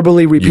don't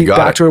verbally repeat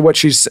back to her what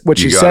she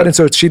said. And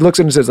so she looks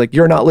at it and says like,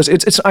 you're not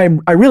listening.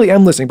 I really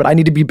am listening, but I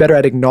need to be better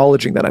at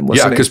acknowledging that I'm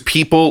listening. Yeah, because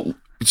people...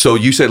 So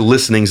you said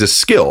listening is a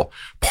skill.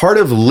 Part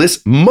of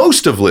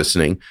most of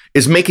listening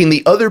is making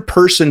the other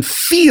person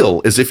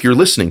feel as if you're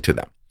listening to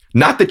them.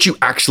 Not that you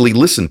actually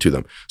listen to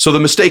them. So the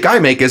mistake I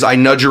make is I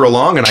nudge her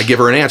along and I give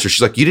her an answer.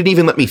 She's like, you didn't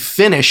even let me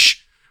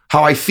finish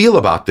how I feel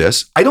about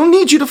this. I don't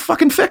need you to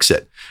fucking fix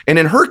it. And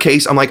in her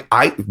case, I'm like,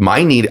 I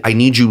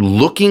need you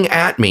looking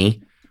at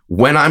me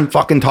when I'm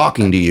fucking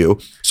talking to you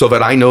so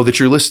that I know that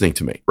you're listening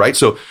to me, right?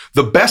 So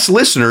the best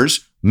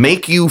listeners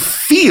make you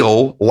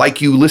feel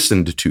like you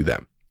listened to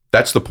them.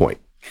 That's the point.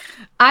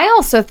 I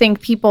also think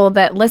people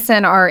that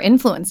listen are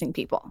influencing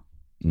people.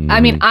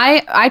 I mean,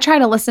 I try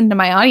to listen to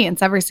my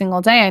audience every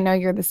single day. I know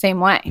you're the same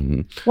way.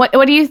 What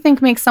do you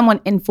think makes someone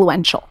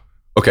influential?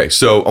 Okay,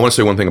 so I want to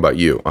say one thing about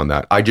you on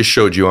that. I just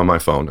showed you on my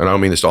phone, and I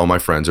don't mean this to all my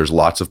friends. There's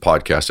lots of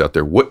podcasts out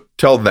there.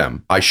 Tell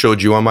them I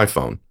showed you on my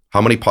phone. How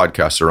many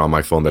podcasts are on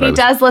my phone that he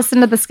does listen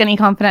to the Skinny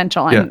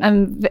Confidential? Yeah.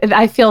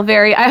 I feel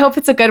I hope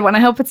it's a good one. I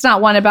hope it's not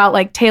one about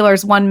like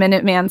Taylor's 1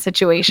 Minute Man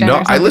situation.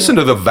 No, I listen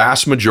to the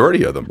vast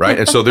majority of them, right?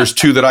 And so there's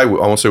two that I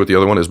won't say what the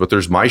other one is, but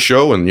there's my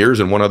show and yours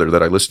and one other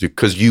that I listen to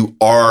because you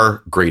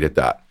are great at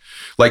that.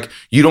 Like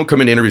you don't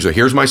come in interviews, so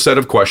here's my set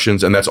of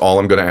questions and that's all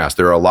I'm going to ask.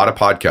 There are a lot of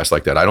podcasts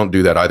like that. I don't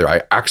do that either.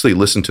 I actually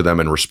listen to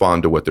them and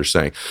respond to what they're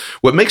saying.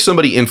 What makes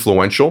somebody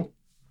influential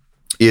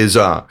is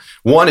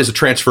one is a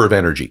transfer of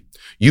energy.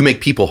 You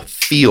make people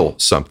feel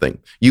something.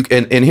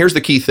 And here's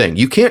the key thing.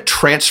 You can't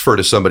transfer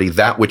to somebody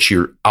that which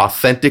you're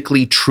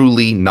authentically,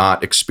 truly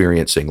not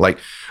experiencing. Like,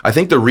 I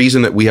think the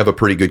reason that we have a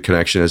pretty good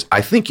connection is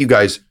I think you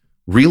guys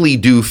really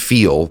do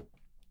feel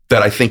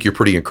that I think you're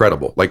pretty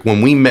incredible. Like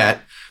when we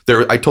met,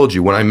 I told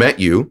you, when I met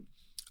you,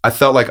 I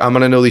felt like I'm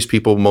going to know these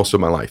people most of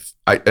my life.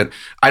 I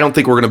don't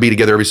think we're going to be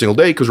together every single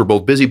day because we're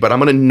both busy, but I'm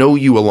going to know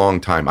you a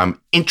long time.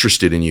 I'm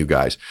interested in you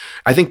guys.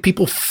 I think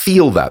people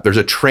feel that. There's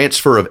a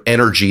transfer of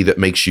energy that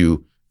makes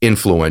you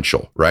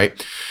influential,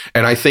 right?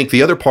 And I think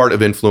the other part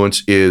of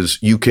influence is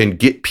you can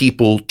get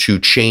people to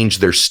change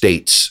their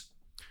states.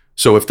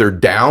 So if they're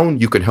down,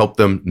 you can help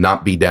them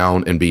not be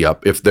down and be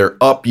up. If they're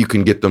up, you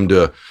can get them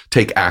to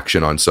take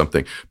action on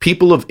something.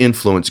 People of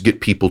influence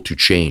get people to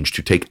change,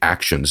 to take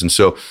actions. And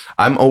so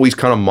I'm always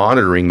kind of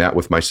monitoring that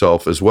with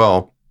myself as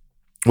well,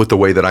 with the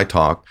way that I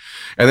talk.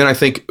 And then I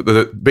think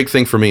the big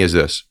thing for me is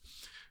this: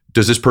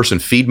 does this person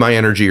feed my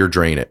energy or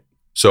drain it?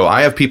 So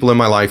I have people in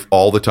my life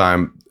all the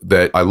time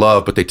that I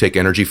love, but they take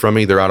energy from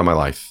me. They're out of my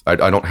life. I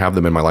don't have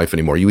them in my life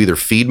anymore. You either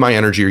feed my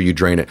energy or you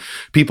drain it.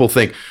 People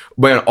think,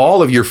 man,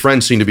 all of your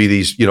friends seem to be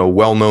these,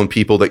 well-known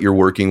people that you're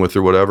working with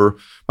or whatever.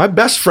 My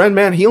best friend,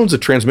 man, he owns a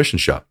transmission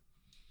shop.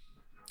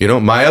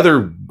 My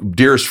other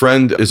dearest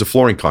friend is a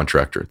flooring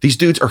contractor. These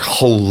dudes are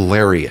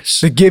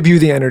hilarious. They give you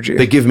the energy.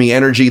 They give me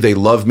energy. They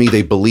love me.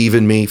 They believe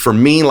in me. For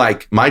me,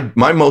 like my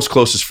most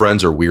closest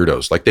friends are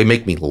weirdos. Like they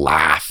make me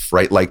laugh,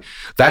 right? Like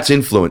that's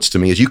influence to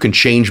me, is you can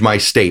change my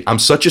state. I'm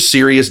such a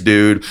serious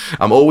dude.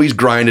 I'm always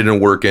grinding and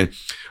working.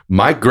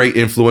 My great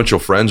influential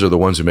friends are the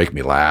ones who make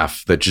me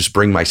laugh, that just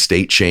bring my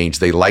state change.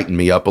 They lighten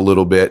me up a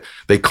little bit.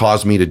 They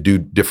cause me to do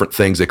different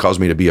things. They cause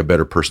me to be a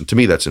better person. To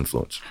me, that's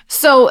influence.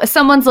 So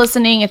someone's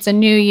listening. It's a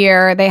new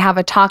year. They have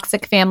a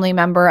toxic family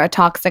member, a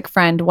toxic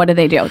friend. What do?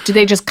 Do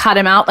they just cut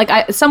him out? Like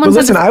I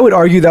would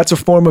argue that's a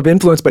form of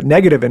influence, but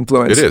negative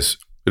influence. It is.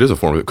 It is a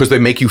form of it because they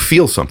make you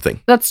feel something.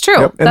 That's true.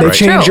 Yep. And they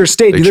change your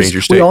state.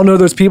 We all know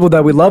those people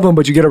that we love them,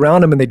 but you get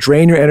around them and they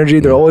drain your energy.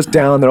 They're always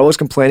down. They're always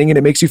complaining, and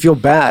it makes you feel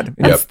bad.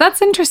 That's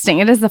interesting.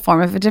 It is the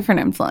form of a different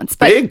influence.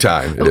 But big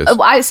time. It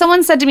is.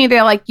 Someone said to me,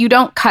 they're like, you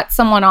don't cut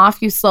someone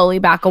off, you slowly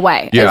back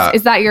away. Yeah.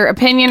 Is that your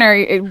opinion,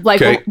 or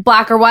like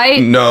black or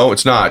white? No,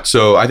 it's not.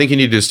 So I think you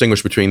need to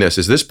distinguish between this.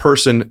 Is this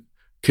person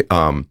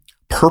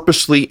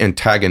purposely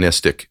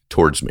antagonistic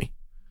towards me?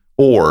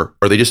 Or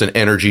are they just an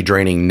energy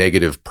draining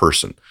negative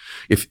person?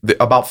 If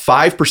about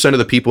 5% of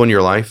the people in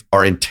your life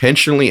are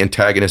intentionally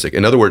antagonistic,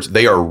 in other words,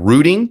 they are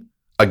rooting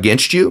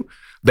against you,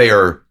 they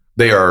are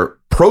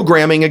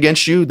programming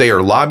against you, they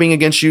are lobbying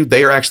against you,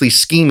 they are actually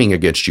scheming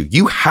against you.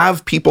 You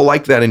have people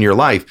like that in your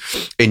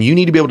life, and you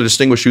need to be able to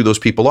distinguish who those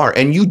people are.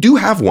 And you do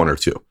have one or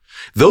two.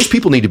 Those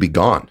people need to be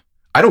gone.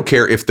 I don't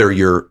care if they're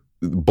your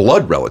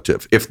blood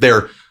relative. If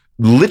they're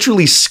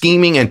literally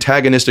scheming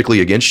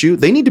antagonistically against you,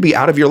 they need to be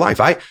out of your life.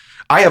 I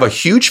have a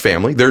huge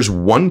family. There's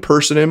one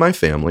person in my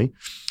family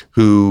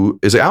who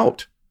is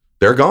out.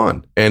 They're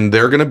gone, and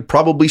they're going to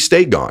probably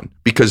stay gone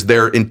because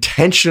they're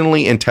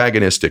intentionally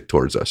antagonistic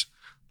towards us.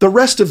 The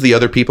rest of the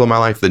other people in my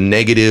life, the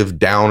negative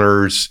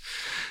downers,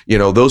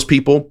 those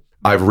people,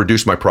 I've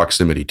reduced my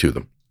proximity to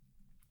them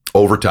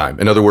over time.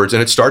 In other words,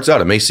 and it starts out,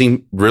 it may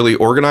seem really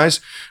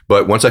organized,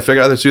 but once I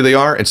figure out that's who they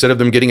are, instead of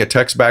them getting a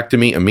text back to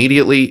me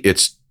immediately,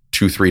 it's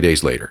 2-3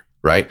 days later.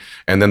 Right.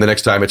 And then the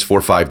next time it's 4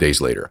 or 5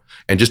 days later.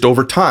 And just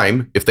over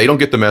time, if they don't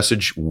get the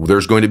message,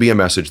 there's going to be a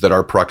message that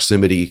our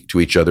proximity to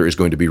each other is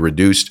going to be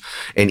reduced.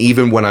 And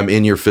even when I'm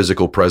in your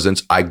physical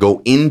presence, I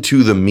go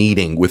into the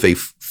meeting with a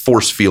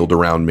force field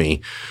around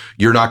me.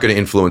 You're not going to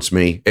influence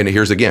me. And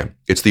here's again,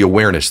 it's the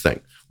awareness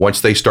thing.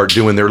 Once they start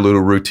doing their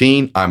little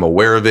routine, I'm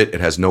aware of it. It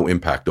has no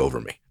impact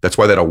over me. That's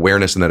why that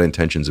awareness and that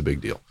intention is a big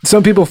deal.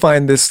 Some people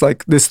find this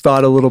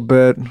thought a little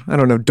bit,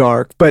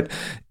 dark, but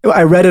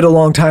I read it a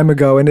long time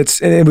ago, and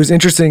it was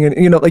interesting.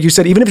 And like you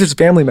said, even if it's a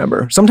family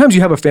member, sometimes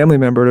you have a family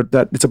member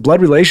that it's a blood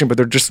relation, but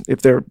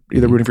if they're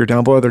either rooting for your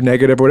downfall or they're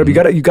negative or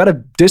whatever, you got to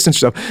distance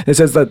yourself. It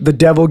says that the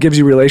devil gives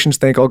you relations.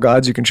 Thank all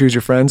gods you can choose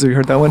your friends. Have you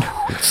heard that one?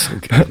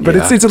 But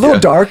it's a little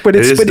dark. But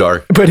it is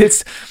dark.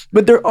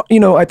 But there,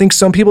 I think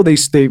some people they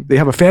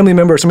have a family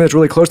member or somebody that's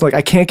really close. Like,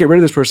 I can't get rid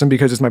of this person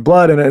because it's my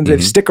blood, and they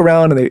stick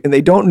around and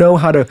they don't know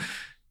how to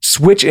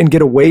switch and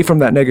get away from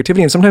that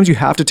negativity. And sometimes you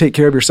have to take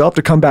care of yourself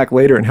to come back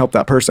later and help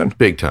that person.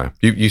 Big time.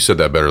 You said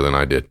that better than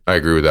I did. I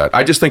agree with that.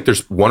 I just think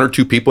there's 1 or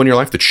 2 people in your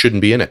life that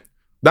shouldn't be in it.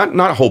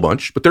 Not a whole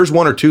bunch, but there's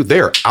 1 or 2.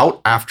 They're out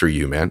after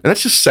you, man. And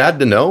that's just sad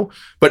to know.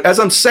 But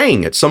as I'm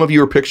saying it, some of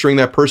you are picturing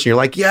that person. You're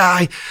like,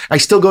 yeah, I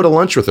still go to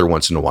lunch with her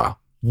once in a while.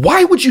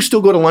 Why would you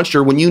still go to lunch with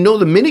her when you know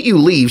the minute you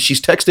leave,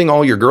 she's texting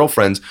all your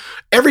girlfriends,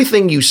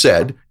 everything you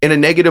said in a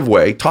negative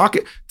way,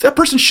 that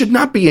person should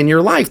not be in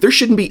your life. There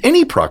shouldn't be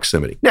any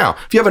proximity. Now,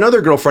 if you have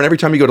another girlfriend, every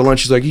time you go to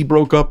lunch, she's like, he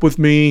broke up with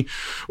me.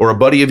 Or a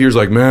buddy of yours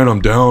like, man,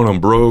 I'm down, I'm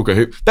broke.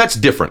 That's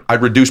different.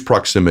 I'd reduce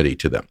proximity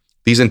to them.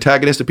 These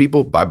antagonistic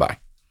people, bye-bye.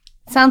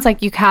 Sounds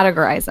like you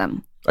categorize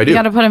them. I do. You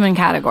got to put them in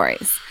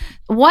categories.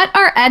 What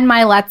are Ed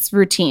Mylett's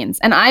routines?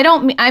 And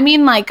I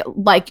mean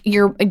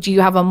do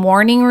you have a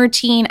morning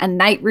routine, a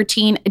night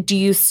routine? Do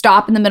you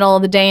stop in the middle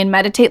of the day and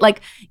meditate? Like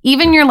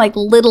even your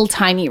little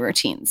tiny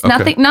routines,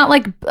 okay. Not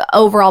like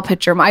overall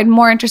picture. I'm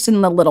more interested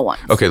in the little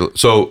ones. Okay.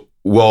 So,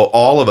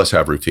 all of us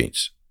have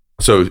routines.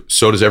 So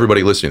does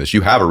everybody listening to this.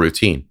 You have a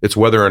routine. It's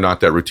whether or not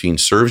that routine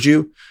serves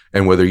you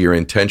and whether you're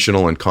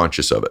intentional and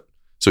conscious of it.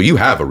 So you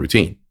have a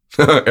routine.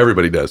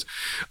 Everybody does.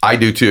 I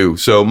do too.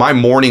 So my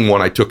morning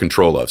one I took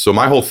control of. So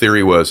my whole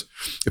theory was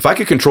if I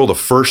could control the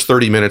first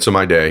 30 minutes of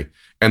my day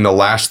and the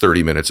last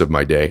 30 minutes of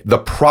my day, the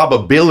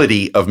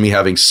probability of me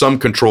having some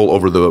control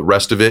over the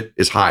rest of it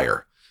is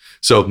higher.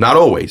 So not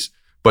always,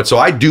 but so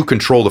I do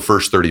control the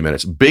first 30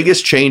 minutes.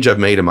 Biggest change I've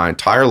made in my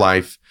entire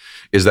life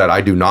is that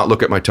I do not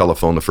look at my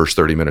telephone the first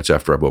 30 minutes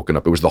after I've woken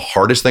up. It was the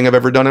hardest thing I've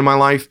ever done in my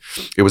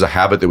life. It was a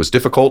habit that was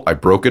difficult. I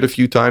broke it a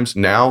few times.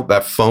 Now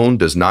that phone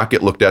does not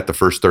get looked at the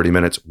first 30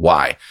 minutes.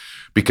 Why?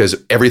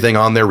 Because everything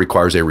on there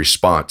requires a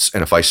response.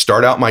 And if I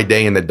start out my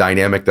day in the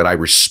dynamic that I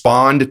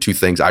respond to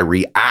things, I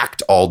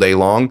react all day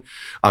long,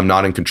 I'm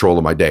not in control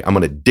of my day. I'm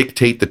going to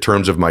dictate the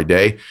terms of my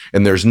day.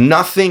 And there's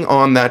nothing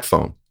on that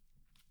phone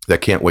that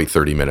can't wait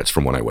 30 minutes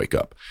from when I wake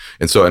up.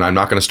 And I'm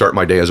not going to start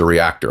my day as a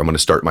reactor. I'm going to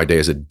start my day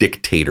as a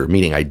dictator,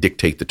 meaning I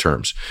dictate the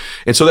terms.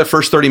 And so that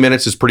first 30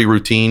 minutes is pretty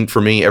routine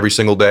for me every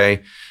single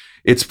day.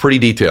 It's pretty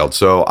detailed.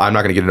 So I'm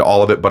not going to get into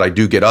all of it, but I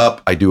do get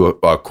up. I do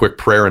a quick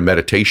prayer and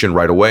meditation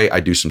right away. I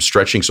do some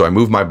stretching. So I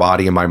move my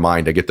body and my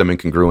mind. I get them in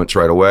congruence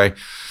right away.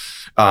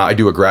 I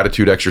do a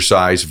gratitude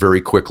exercise very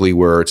quickly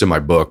where it's in my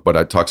book, but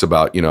it talks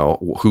about,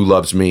 who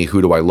loves me?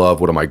 Who do I love?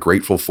 What am I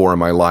grateful for in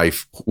my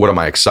life? What am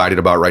I excited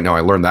about right now? I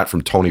learned that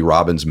from Tony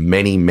Robbins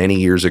many, many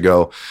years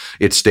ago.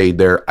 It stayed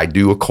there. I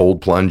do a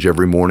cold plunge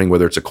every morning,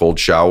 whether it's a cold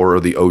shower or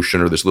the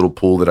ocean or this little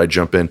pool that I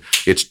jump in.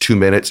 It's 2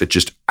 minutes. It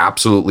just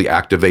absolutely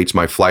activates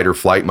my fight or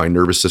flight. My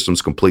nervous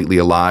system's completely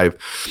alive.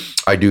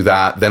 I do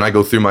that. Then I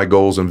go through my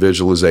goals and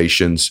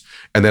visualizations,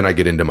 and then I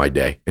get into my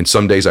day. And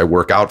some days I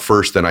work out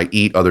first, then I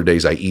eat. Other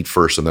days I eat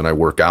first, and then I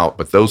work out.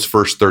 But those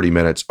first 30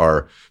 minutes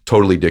are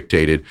totally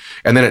dictated.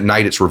 And then at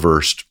night, it's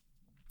reversed.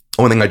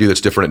 Only thing I do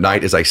that's different at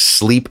night is I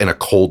sleep in a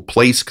cold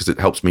place because it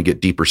helps me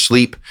get deeper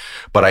sleep.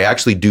 But I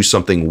actually do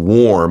something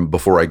warm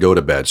before I go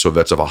to bed. So if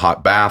that's of a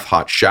hot bath,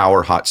 hot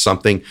shower, hot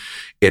something,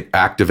 it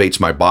activates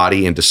my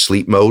body into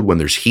sleep mode when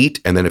there's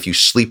heat. And then if you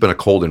sleep in a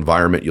cold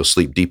environment, you'll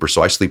sleep deeper.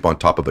 So I sleep on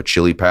top of a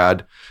chili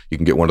pad. You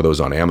can get one of those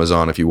on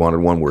Amazon if you wanted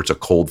one where it's a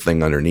cold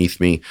thing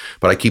underneath me.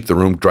 But I keep the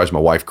room, drives my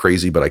wife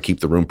crazy, but I keep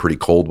the room pretty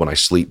cold when I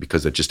sleep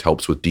because it just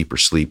helps with deeper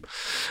sleep.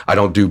 I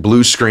don't do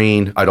blue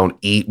screen. I don't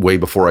eat way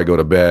before I go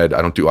to bed.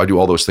 I do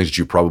all those things that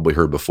you probably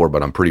heard before,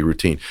 but I'm pretty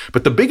routine.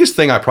 But the biggest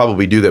thing I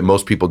probably do that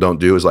most people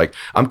don't do is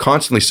I'm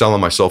constantly selling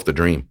myself the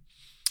dream.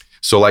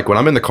 So like when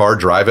I'm in the car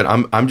driving,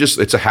 I'm just,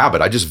 it's a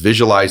habit. I just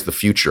visualize the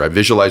future. I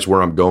visualize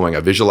where I'm going. I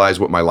visualize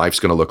what my life's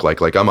going to look like.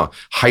 Like I'm a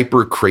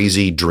hyper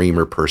crazy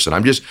dreamer person.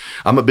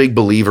 I'm a big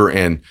believer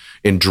in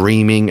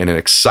dreaming and in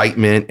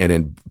excitement and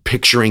in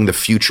picturing the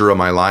future of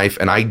my life.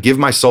 And I give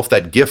myself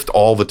that gift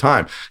all the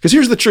time. Because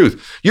here's the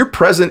truth. Your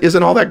present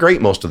isn't all that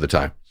great most of the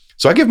time.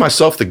 So I give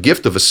myself the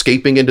gift of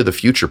escaping into the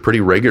future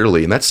pretty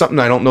regularly. And that's something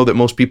I don't know that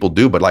most people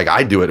do, but like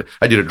I do it.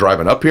 I did it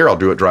driving up here. I'll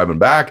do it driving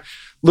back.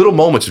 Little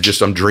moments of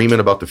just, I'm dreaming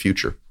about the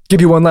future.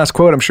 Give you one last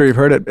quote. I'm sure you've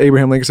heard it.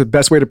 Abraham Lincoln said,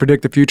 best way to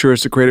predict the future is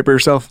to create it for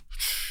yourself.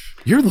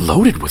 You're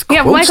loaded with quotes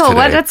Yeah, Michael,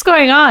 today. what's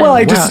going on? Well,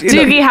 I just,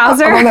 Doogie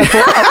Howser?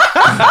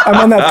 I'm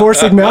on that Four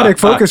Sigmatic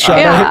focus shot.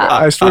 Yeah.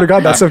 I swear to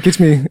God, that stuff gets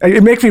me,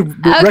 it makes me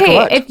recollect.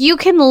 Okay, if you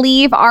can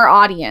leave our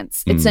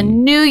audience, it's a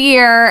new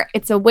year,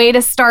 it's a way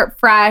to start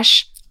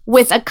fresh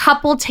with a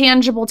couple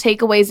tangible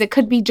takeaways. It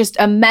could be just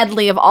a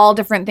medley of all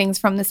different things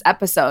from this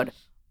episode.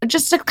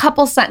 Just a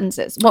couple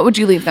sentences. What would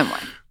you leave them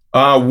with?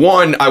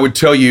 One, I would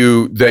tell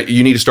you that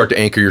you need to start to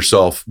anchor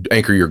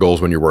your goals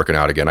when you're working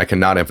out again. I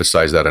cannot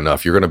emphasize that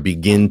enough. You're going to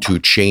begin to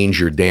change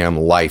your damn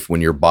life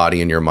when your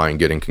body and your mind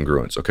get in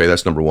congruence. Okay,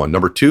 that's number one.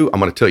 Number two, I'm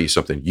going to tell you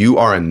something. You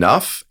are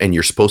enough and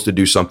you're supposed to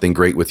do something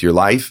great with your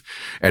life.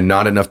 And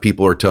not enough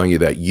people are telling you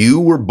that. You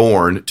were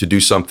born to do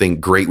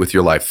something great with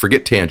your life.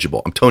 Forget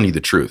tangible. I'm telling you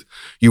the truth.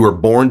 You were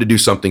born to do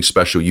something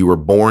special. You were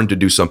born to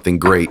do something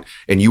great.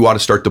 And you ought to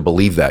start to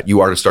believe that. You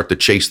ought to start to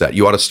chase that.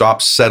 You ought to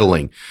stop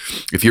settling.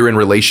 If you're in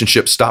relationship,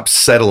 stop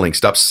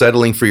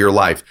settling for your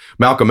life.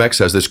 Malcolm X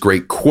has this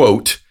great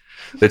quote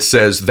that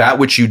says, that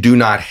which you do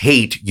not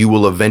hate, you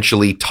will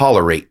eventually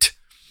tolerate.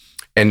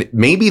 And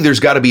maybe there's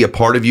got to be a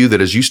part of you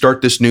that as you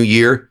start this new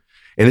year,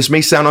 and this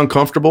may sound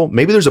uncomfortable,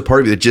 maybe there's a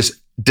part of you that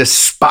just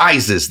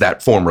despises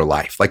that former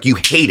life. Like you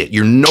hate it.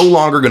 You're no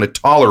longer going to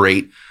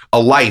tolerate a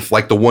life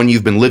like the one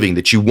you've been living,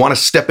 that you want to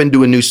step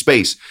into a new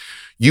space.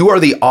 You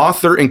are the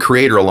author and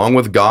creator, along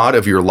with God,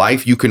 of your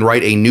life. You can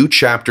write a new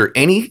chapter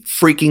any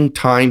freaking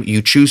time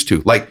you choose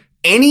to. Like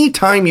any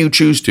time you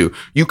choose to,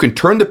 you can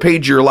turn the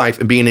page of your life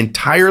and be an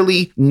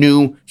entirely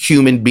new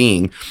human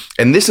being.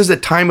 And this is a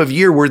time of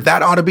year where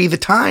that ought to be the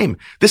time.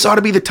 This ought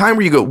to be the time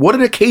where you go, what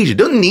an occasion. It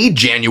doesn't need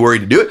January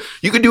to do it.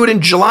 You could do it in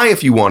July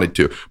if you wanted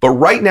to. But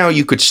right now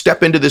you could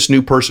step into this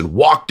new person,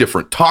 walk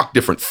different, talk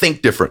different,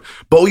 think different,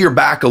 bow your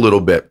back a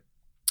little bit,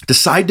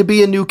 decide to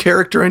be a new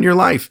character in your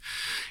life.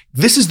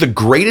 This is the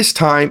greatest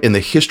time in the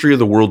history of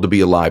the world to be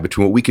alive,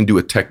 between what we can do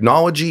with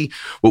technology,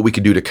 what we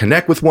can do to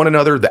connect with one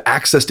another, the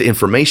access to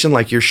information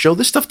like your show.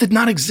 This stuff did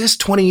not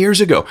exist 20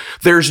 years ago.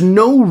 There's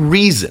no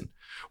reason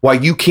why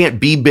you can't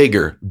be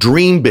bigger,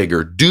 dream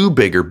bigger, do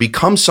bigger,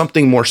 become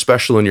something more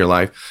special in your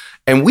life.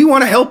 And we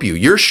want to help you.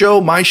 Your show,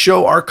 my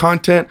show, our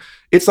content,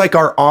 it's like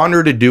our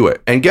honor to do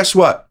it. And guess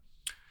what?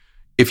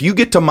 If you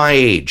get to my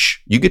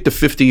age, you get to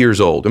 50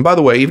 years old. And by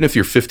the way, even if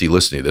you're 50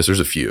 listening to this,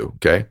 there's a few,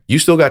 okay? You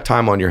still got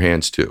time on your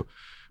hands too.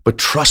 But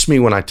trust me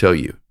when I tell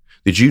you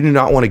that you do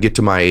not want to get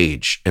to my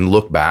age and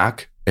look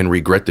back and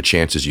regret the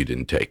chances you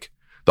didn't take,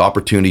 the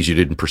opportunities you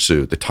didn't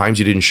pursue, the times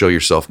you didn't show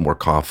yourself more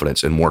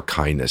confidence and more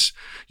kindness.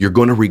 You're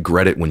going to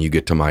regret it when you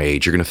get to my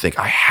age. You're going to think,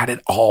 I had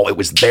it all. It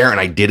was there and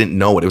I didn't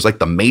know it. It was like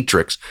the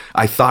Matrix.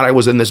 I thought I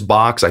was in this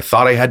box. I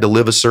thought I had to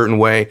live a certain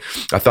way.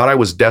 I thought I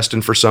was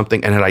destined for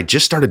something. And then I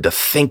just started to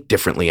think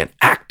differently and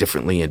act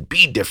differently and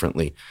be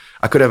differently.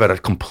 I could have had a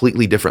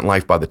completely different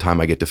life by the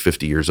time I get to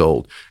 50 years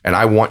old. And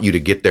I want you to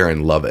get there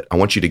and love it. I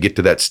want you to get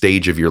to that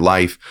stage of your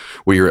life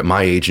where you're at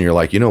my age and you're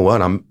like, you know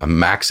what? I'm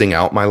maxing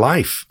out my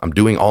life. I'm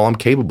doing all I'm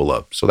capable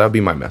of. So that would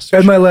be my message.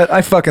 Ed Mylett,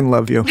 I fucking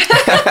love you.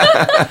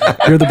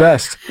 You're the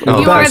best. You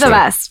are the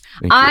best.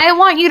 I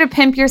want you to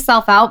pimp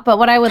yourself out, but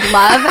what I would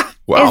love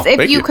is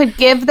if you could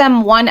give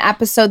them one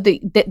episode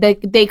that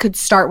they could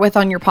start with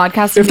on your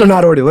podcast. If they're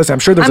not already listening. I'm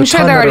sure there's a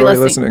ton that are already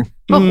listening.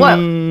 But what?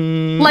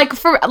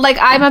 Like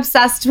I'm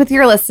obsessed with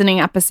your listening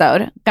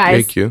episode,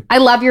 guys. Thank you. I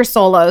love your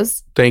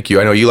solos. Thank you.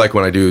 I know you like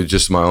when I do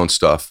just my own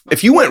stuff.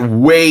 If you went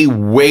way,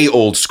 way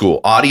old school,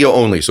 audio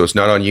only, so it's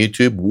not on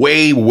YouTube,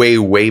 way, way,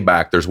 way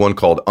back, there's one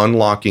called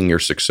Unlocking Your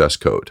Success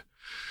Code.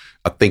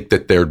 I think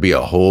that there'd be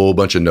a whole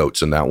bunch of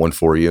notes in that one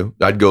for you.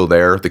 I'd go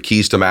there. The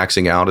Keys to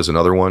Maxing Out is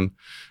another one.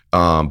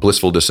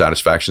 Blissful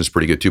Dissatisfaction is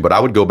pretty good too. But I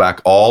would go back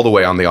all the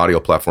way on the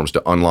audio platforms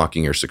to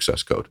Unlocking Your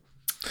Success Code.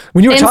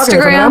 When you were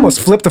talking, I almost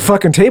flipped the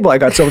fucking table. I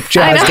got so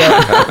jazzed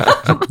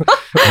up.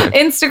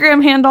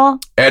 Instagram handle?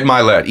 Ed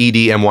Mylett,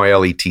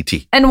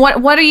 EDMYLETT. And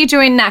what are you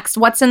doing next?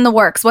 What's in the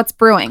works? What's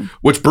brewing?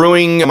 What's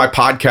brewing? My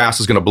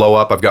podcast is going to blow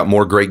up. I've got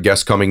more great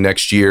guests coming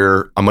next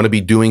year. I'm going to be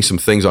doing some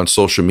things on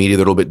social media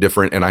that are a little bit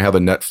different. And I have a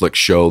Netflix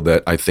show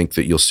that I think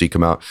that you'll see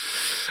come out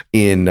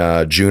in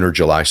June or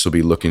July. So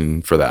be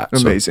looking for that.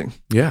 Amazing. So,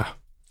 yeah.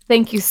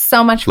 Thank you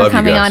so much for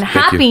coming on.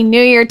 Happy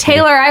New Year.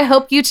 Taylor, I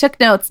hope you took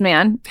notes,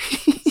 man.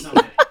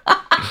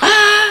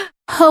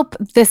 Hope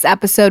this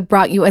episode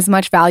brought you as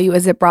much value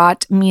as it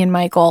brought me and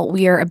Michael.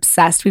 We are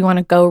obsessed. We want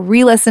to go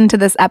re-listen to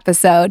this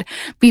episode.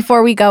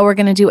 Before we go, we're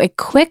going to do a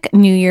quick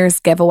New Year's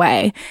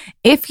giveaway.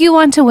 If you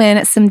want to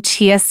win some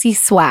TSC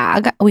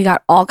swag, we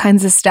got all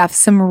kinds of stuff,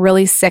 some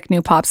really sick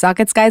new pop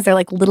sockets, guys. They're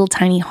like little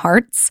tiny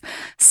hearts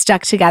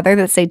stuck together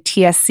that say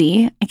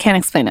TSC. I can't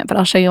explain it, but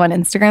I'll show you on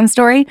Instagram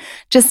story.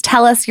 Just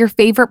tell us your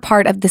favorite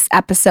part of this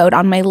episode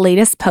on my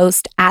latest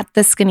post at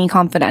The Skinny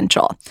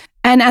Confidential.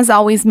 And as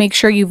always, make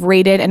sure you've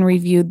rated and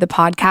reviewed the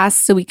podcast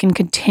so we can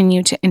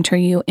continue to enter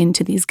you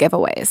into these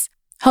giveaways.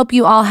 Hope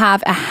you all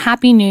have a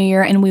happy new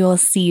year, and we will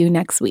see you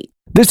next week.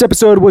 This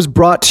episode was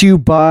brought to you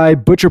by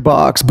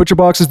ButcherBox.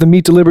 ButcherBox is the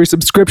meat delivery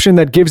subscription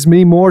that gives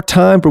me more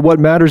time for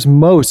what matters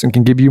most and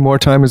can give you more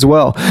time as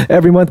well.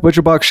 Every month,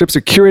 ButcherBox ships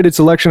a curated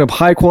selection of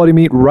high-quality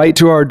meat right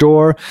to our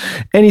door.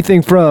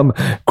 Anything from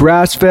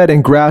grass-fed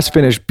and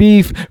grass-finished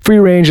beef,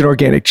 free-range and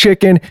organic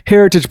chicken,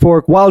 heritage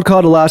pork,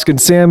 wild-caught Alaskan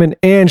salmon,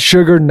 and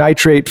sugar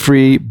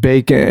nitrate-free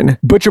bacon.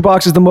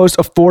 ButcherBox is the most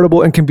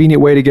affordable and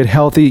convenient way to get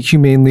healthy,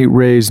 humanely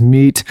raised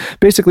meat.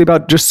 Basically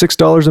about just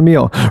 $6 a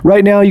meal.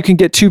 Right now, you can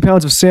get 2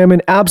 pounds of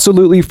salmon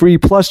absolutely free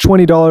plus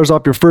 $20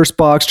 off your first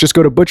box. Just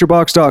go to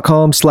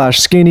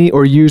butcherbox.com/skinny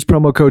or use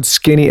promo code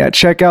skinny at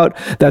checkout.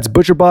 That's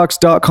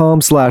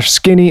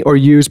butcherbox.com/skinny or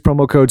use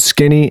promo code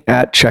skinny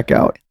at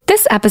checkout.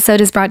 This episode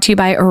is brought to you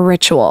by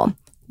Ritual.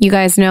 You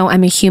guys know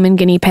I'm a human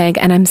guinea pig,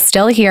 and I'm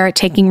still here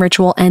taking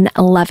Ritual and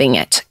loving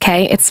it,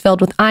 okay? It's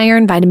filled with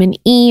iron, vitamin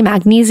E,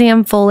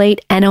 magnesium, folate,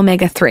 and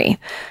omega-3.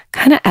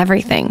 Kind of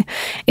everything.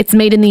 It's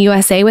made in the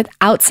USA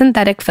without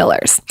synthetic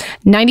fillers.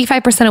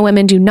 95% of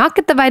women do not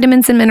get the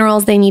vitamins and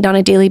minerals they need on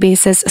a daily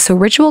basis, so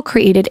Ritual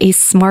created a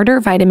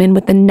smarter vitamin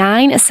with the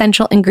 9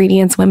 essential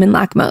ingredients women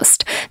lack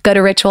most. Go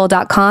to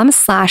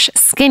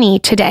ritual.com/skinny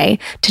today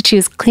to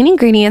choose clean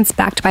ingredients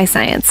backed by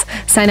science.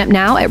 Sign up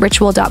now at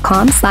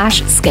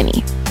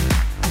ritual.com/skinny.